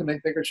not, you can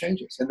make bigger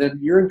changes. And then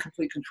you're in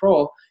complete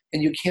control,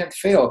 and you can't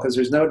fail because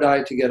there's no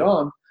diet to get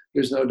on,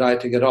 there's no diet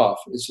to get off.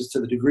 It's just to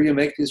the degree you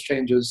make these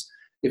changes,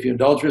 If you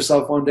indulge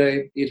yourself one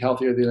day, eat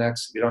healthier the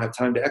next. If you don't have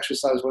time to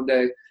exercise one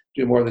day,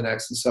 do more the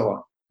next, and so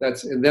on.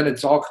 And then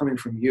it's all coming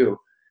from you.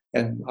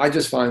 And I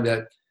just find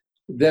that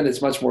then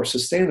it's much more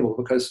sustainable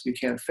because you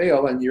can't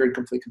fail and you're in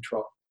complete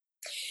control.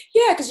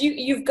 Yeah, because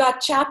you've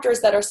got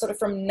chapters that are sort of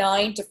from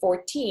 9 to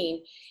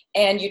 14,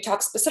 and you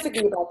talk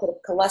specifically about sort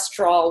of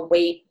cholesterol,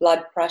 weight,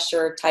 blood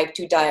pressure, type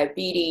 2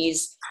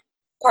 diabetes,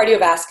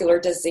 cardiovascular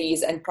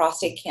disease, and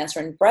prostate cancer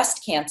and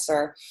breast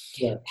cancer.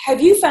 Yeah. Have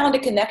you found a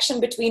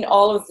connection between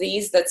all of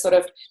these that sort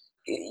of,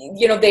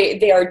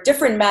 they are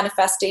different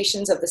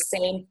manifestations of the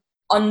same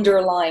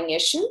underlying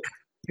issue?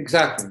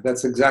 Exactly.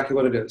 That's exactly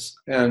what it is.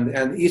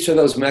 And each of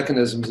those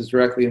mechanisms is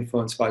directly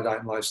influenced by diet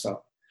and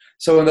lifestyle.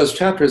 So in those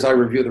chapters, I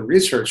review the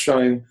research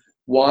showing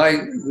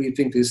why we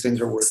think these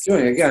things are worth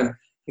doing. Again,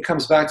 it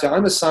comes back to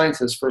I'm a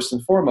scientist first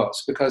and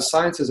foremost, because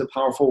science is a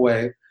powerful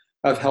way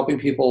of helping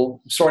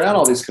people sort out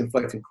all these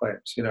conflicting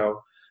claims.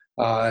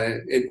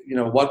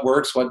 What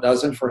works, what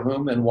doesn't, for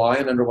whom, and why,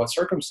 and under what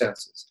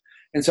circumstances.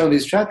 And so in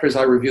these chapters,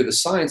 I review the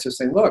science of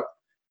saying, look,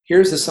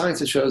 here's the science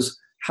that shows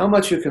how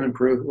much you can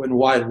improve and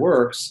why it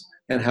works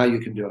and how you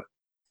can do it.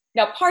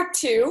 Now, part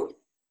 2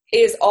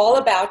 is all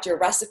about your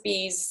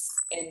recipes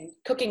and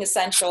cooking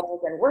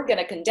essentials, and we're going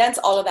to condense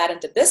all of that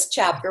into this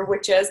chapter,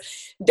 which is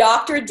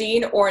Dr.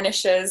 Dean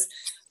Ornish's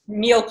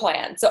meal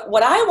plan. So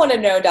what I want to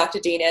know, Dr.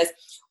 Dean, is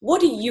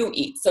what do you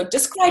eat? So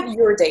describe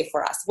your day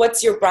for us.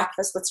 What's your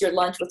breakfast? What's your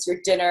lunch? What's your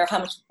dinner? How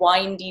much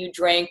wine do you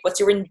drink? What's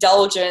your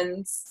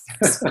indulgence?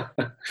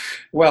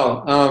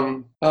 Well,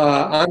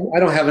 I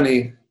don't have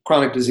any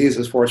chronic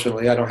diseases,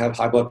 fortunately. I don't have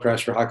high blood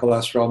pressure, high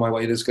cholesterol. My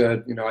weight is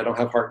good. I don't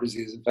have heart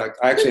disease. In fact,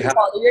 I actually have.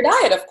 Follow your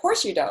diet. Of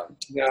course you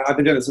don't. Yeah, I've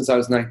been doing it since I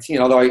was 19.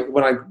 Although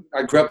when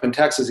I grew up in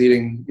Texas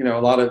eating,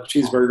 a lot of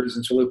cheeseburgers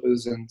and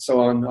chalupas and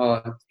so on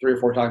 3 or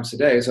 4 times a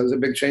day. So it was a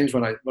big change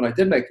when I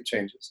did make the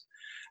changes.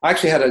 I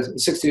actually had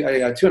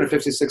a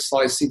 256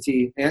 slice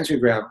CT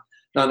angiogram,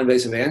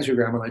 non-invasive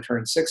angiogram, when I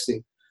turned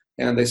 60.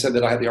 And they said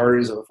that I had the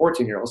arteries of a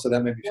 14-year-old. So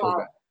that made me feel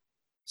bad.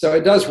 So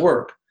it does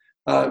work.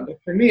 But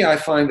for me, I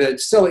find that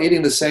still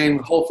eating the same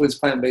whole foods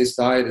plant-based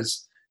diet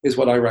is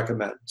what I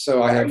recommend.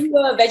 So Are you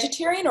a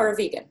vegetarian or a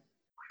vegan?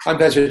 I'm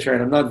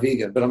vegetarian. I'm not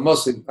vegan, but I'm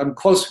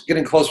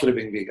getting closer to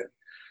being vegan.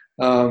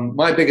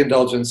 My big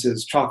indulgence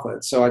is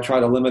chocolate, so I try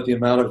to limit the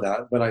amount of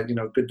that. But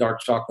good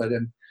dark chocolate,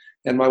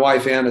 and my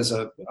wife Ann is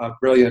a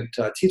brilliant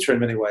teacher in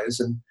many ways.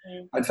 And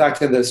in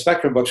fact, in the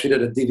Spectrum book, she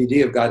did a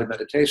DVD of guided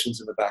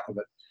meditations in the back of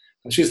it.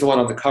 And she's the one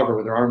on the cover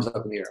with her arms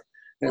up in the air.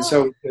 And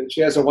so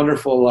she has a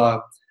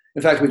wonderful.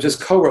 In fact, we just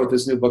co-wrote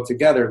this new book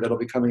together that'll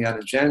be coming out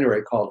in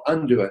January called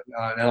Undo It.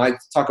 And I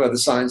talk about the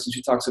science, and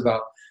she talks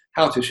about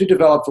how to. She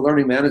developed a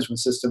learning management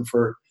system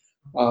for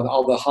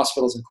all the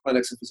hospitals and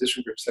clinics and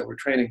physician groups that we're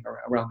training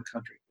around the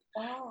country.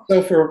 Wow.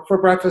 So for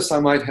breakfast, I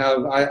might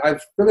have, I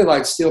really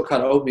like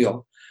steel-cut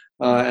oatmeal,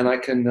 and I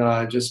can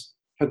just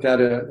put that,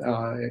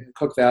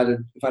 cook that,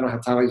 and if I don't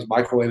have time, I just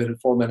microwave it in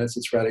 4 minutes,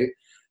 it's ready.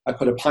 I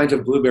put a pint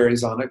of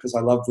blueberries on it because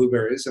I love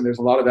blueberries, and there's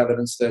a lot of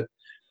evidence that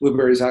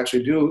blueberries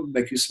actually do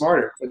make you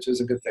smarter, which is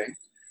a good thing.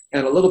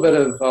 And a little bit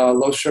of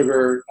low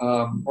sugar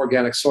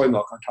organic soy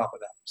milk on top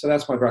of that. So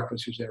that's my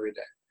breakfast usually every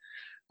day.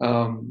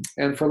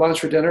 And for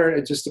lunch or dinner,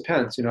 it just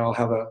depends. I'll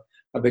have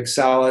a big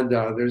salad.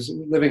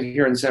 Living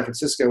here in San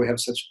Francisco, we have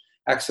such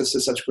access to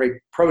such great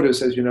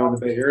produce, as you know, in the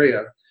Bay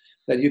Area,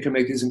 that you can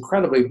make these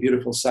incredibly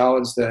beautiful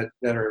salads that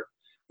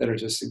are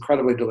just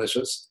incredibly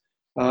delicious.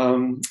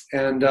 And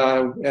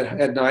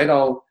at night,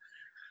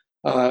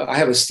 I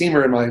have a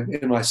steamer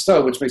in my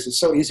stove, which makes it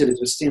so easy to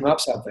just steam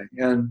up something.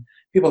 And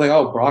people think,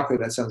 oh, broccoli,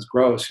 that sounds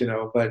gross,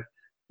 but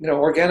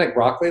organic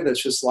broccoli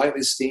that's just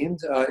slightly steamed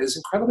is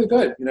incredibly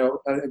good.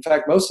 In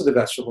fact, most of the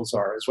vegetables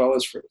are, as well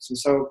as fruits. And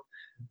so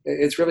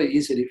it's really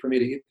easy for me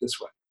to eat this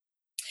way.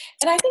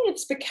 And I think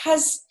it's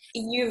because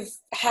you've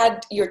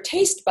had your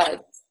taste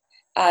buds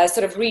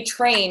sort of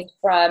retrained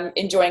from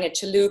enjoying a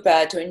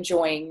chalupa to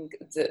enjoying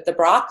the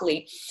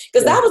broccoli,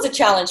 because that was a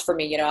challenge for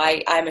me.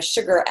 I'm a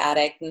sugar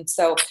addict, and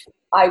so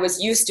I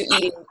was used to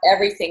eating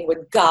everything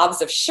with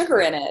gobs of sugar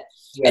in it.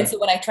 Yeah. And so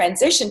when I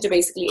transitioned to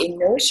basically a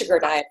no sugar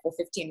diet for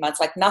 15 months,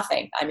 like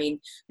nothing, I mean,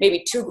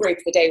 maybe 2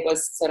 grapes a day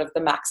was sort of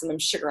the maximum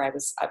sugar I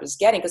was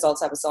getting, because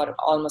also I was sort of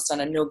almost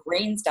on a no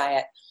grains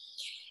diet.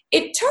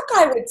 It took,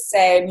 I would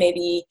say,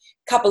 maybe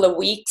a couple of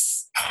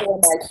weeks for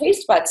my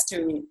taste buds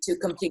to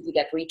completely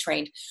get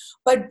retrained.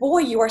 But boy,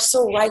 you are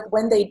so right.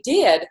 When they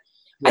did,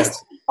 yes. I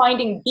started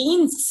finding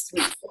beans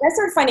sweet. I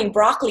started finding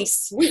broccoli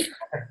sweet.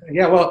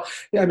 Yeah, well,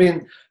 I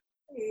mean,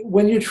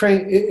 when you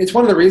train, it's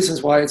one of the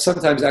reasons why it's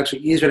sometimes actually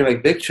easier to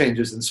make big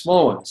changes than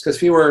small ones. Because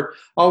if you were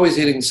always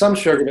eating some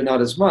sugar but not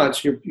as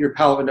much, your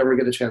palate would never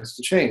get a chance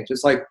to change.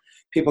 It's like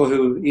people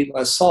who eat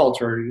less salt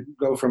or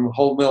go from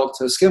whole milk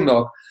to skim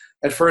milk.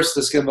 At first,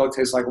 the skim milk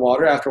tastes like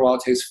water. After a while,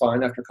 it tastes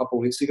fine. After a couple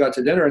of weeks, you got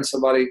to dinner and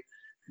somebody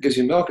gives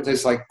you milk, it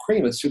tastes like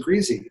cream. It's too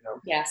greasy.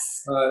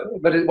 Yes.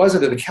 But it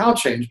wasn't that the cow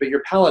changed, but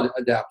your palate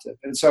adapted.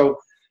 And so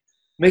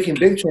making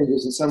big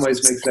changes in some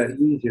ways makes that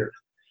easier.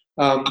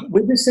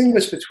 We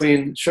distinguish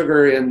between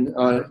sugar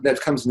that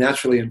comes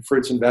naturally in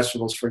fruits and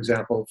vegetables, for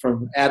example,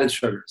 from added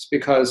sugars,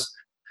 because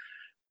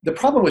the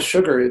problem with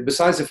sugar,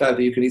 besides the fact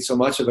that you can eat so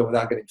much of it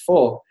without getting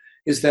full,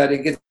 is that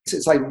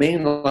it's like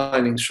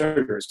mainlining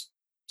sugars.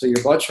 So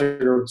your blood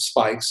sugar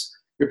spikes,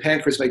 your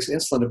pancreas makes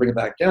insulin to bring it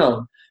back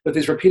down, but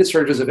these repeated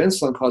surges of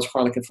insulin cause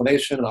chronic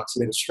inflammation and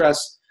oxidative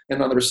stress,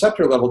 and on the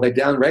receptor level, they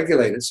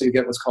downregulate it, so you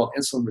get what's called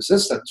insulin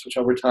resistance, which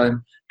over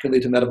time can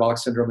lead to metabolic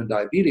syndrome and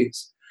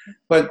diabetes.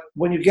 But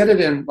when you get it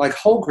in, like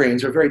whole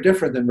grains are very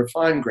different than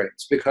refined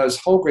grains, because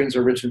whole grains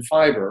are rich in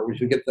fiber, which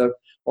you get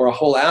or a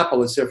whole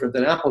apple is different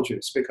than apple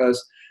juice,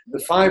 because the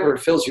fiber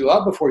fills you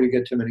up before you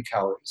get too many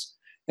calories.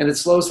 And it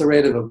slows the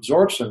rate of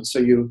absorption, so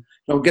you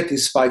don't get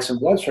these spikes in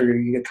blood sugar.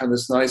 You get kind of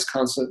this nice,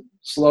 constant,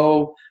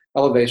 slow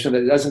elevation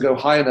that it doesn't go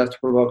high enough to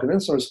provoke an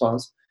insulin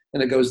response,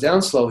 and it goes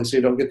down slowly, so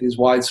you don't get these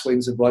wide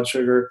swings in blood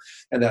sugar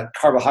and that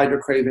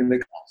carbohydrate craving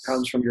that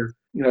comes from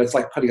it's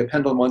like putting a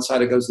pendulum one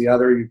side, it goes the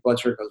other, your blood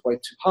sugar goes way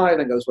too high,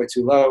 then goes way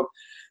too low.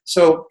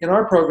 So in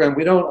our program,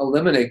 we don't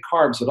eliminate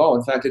carbs at all.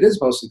 In fact, it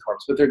is mostly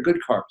carbs, but they're good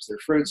carbs. They're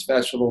fruits,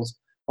 vegetables,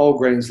 whole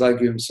grains,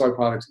 legumes, soy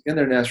products in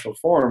their natural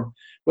form,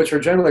 which are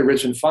generally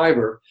rich in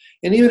fiber.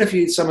 And even if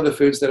you eat some of the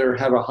foods that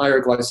have a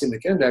higher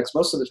glycemic index,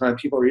 most of the time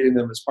people are eating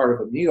them as part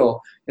of a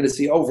meal, and it's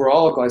the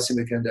overall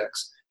glycemic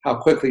index, how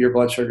quickly your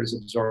blood sugar is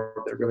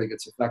absorbed, that really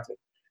gets affected.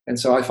 And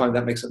so I find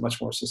that makes it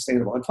much more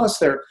sustainable. And plus,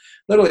 there are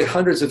literally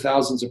hundreds of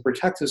thousands of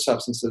protective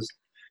substances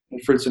in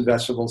fruits and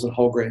vegetables and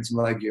whole grains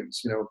and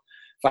legumes,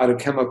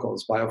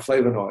 phytochemicals,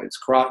 bioflavonoids,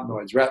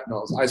 carotenoids,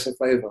 retinols,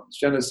 isoflavones,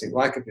 genistein,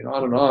 lycopene,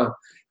 on and on,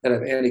 that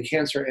have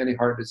anti-cancer,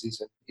 anti-heart disease,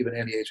 and even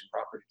anti-aging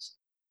properties.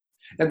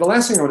 And the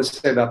last thing I want to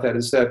say about that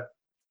is that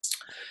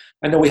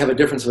I know we have a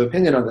difference of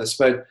opinion on this,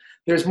 but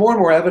there's more and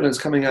more evidence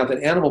coming out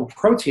that animal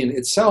protein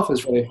itself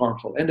is really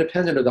harmful,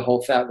 independent of the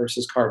whole fat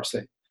versus carbs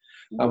thing.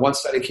 One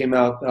study came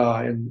out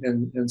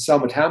in Cell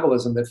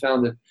Metabolism that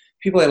found that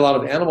people who had a lot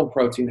of animal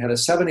protein had a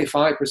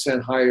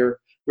 75% higher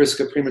risk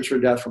of premature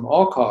death from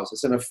all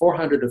causes, and a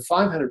 400 to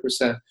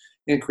 500%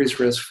 increased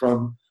risk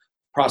from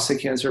prostate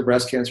cancer,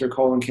 breast cancer,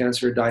 colon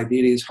cancer,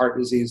 diabetes, heart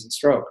disease, and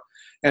stroke.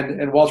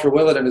 And Walter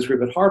Willett and his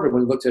group at Harvard,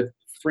 when he looked at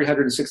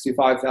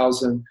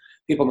 365,000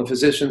 people in the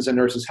Physicians and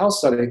Nurses Health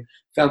Study,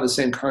 found the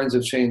same kinds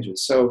of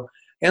changes. So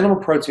animal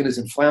protein is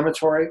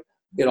inflammatory.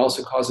 It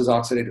also causes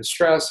oxidative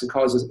stress. In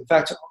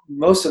fact,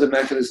 most of the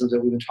mechanisms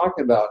that we've been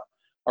talking about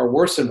are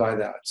worsened by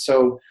that.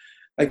 So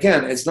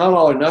again, it's not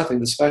all or nothing.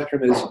 The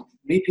spectrum is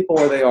meet people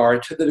where they are.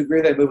 To the degree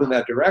they move in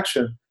that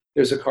direction,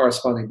 there's a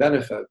corresponding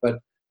benefit. But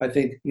I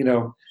think,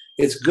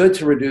 it's good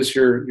to reduce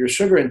your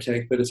sugar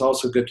intake, but it's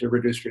also good to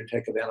reduce your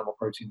intake of animal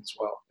protein as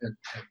well. And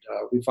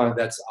we find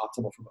that's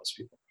optimal for most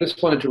people.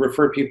 Just wanted to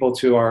refer people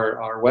to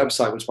our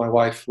website, which my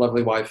wife,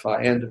 lovely wife,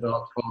 Ann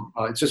developed.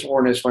 It's just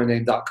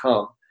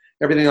ornishmyname.com.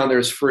 Everything on there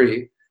is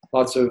free.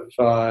 Lots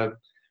of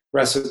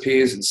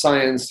recipes and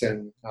science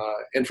and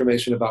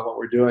information about what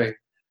we're doing.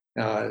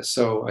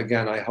 So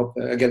again,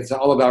 it's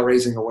all about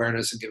raising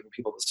awareness and giving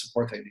people the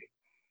support they need.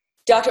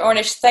 Dr.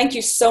 Ornish, thank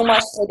you so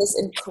much for this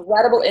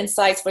incredible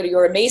insights, for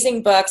your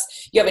amazing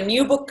books. You have a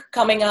new book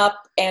coming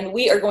up, and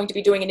we are going to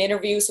be doing an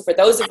interview. So for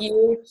those of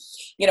you,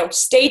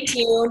 stay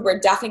tuned. We're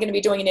definitely going to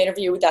be doing an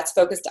interview that's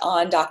focused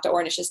on Dr.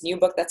 Ornish's new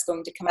book that's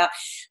going to come out.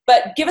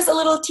 But give us a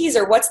little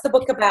teaser. What's the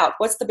book about?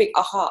 What's the big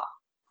aha?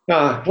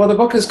 Well, the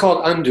book is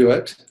called Undo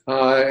It,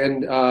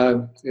 and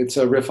it's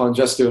a riff on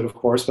Just Do It, of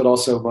course, but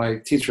also my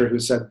teacher who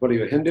said, "What are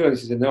you, a Hindu?" And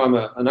he said, "No, I'm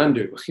an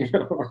undo."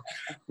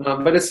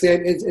 But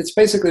it's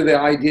basically the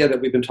idea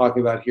that we've been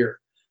talking about here,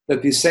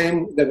 that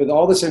with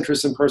all this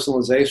interest in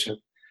personalization,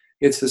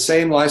 it's the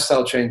same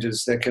lifestyle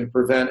changes that can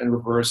prevent and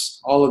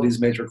reverse all of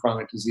these major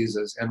chronic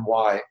diseases, and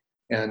why,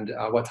 and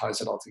what ties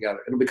it all together.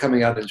 It'll be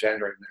coming out in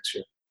January of next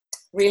year.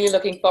 Really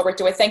looking forward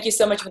to it. Thank you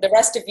so much. For the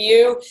rest of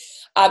you,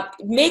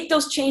 make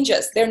those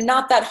changes. They're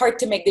not that hard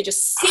to make. They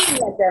just seem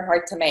like they're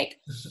hard to make.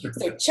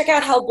 So check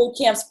out Health Boot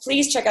Camps.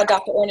 Please check out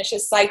Dr.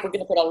 Ornish's site. We're going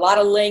to put a lot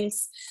of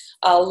links,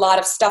 a lot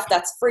of stuff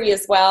that's free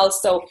as well.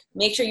 So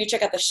make sure you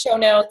check out the show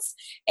notes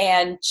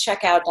and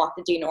check out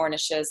Dr. Dean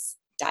Ornish's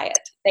diet.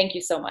 Thank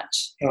you so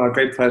much.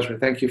 Great pleasure.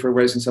 Thank you for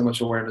raising so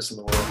much awareness in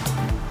the world.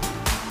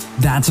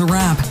 That's a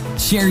wrap.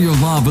 Share your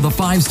love with a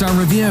 5-star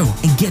review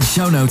and get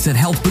show notes at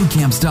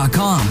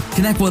healthbootcamps.com.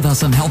 Connect with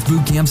us on Health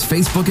Boot Camps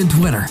Facebook and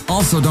Twitter.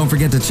 Also, don't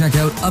forget to check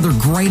out other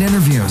great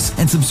interviews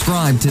and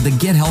subscribe to the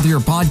Get Healthier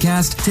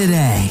podcast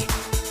today.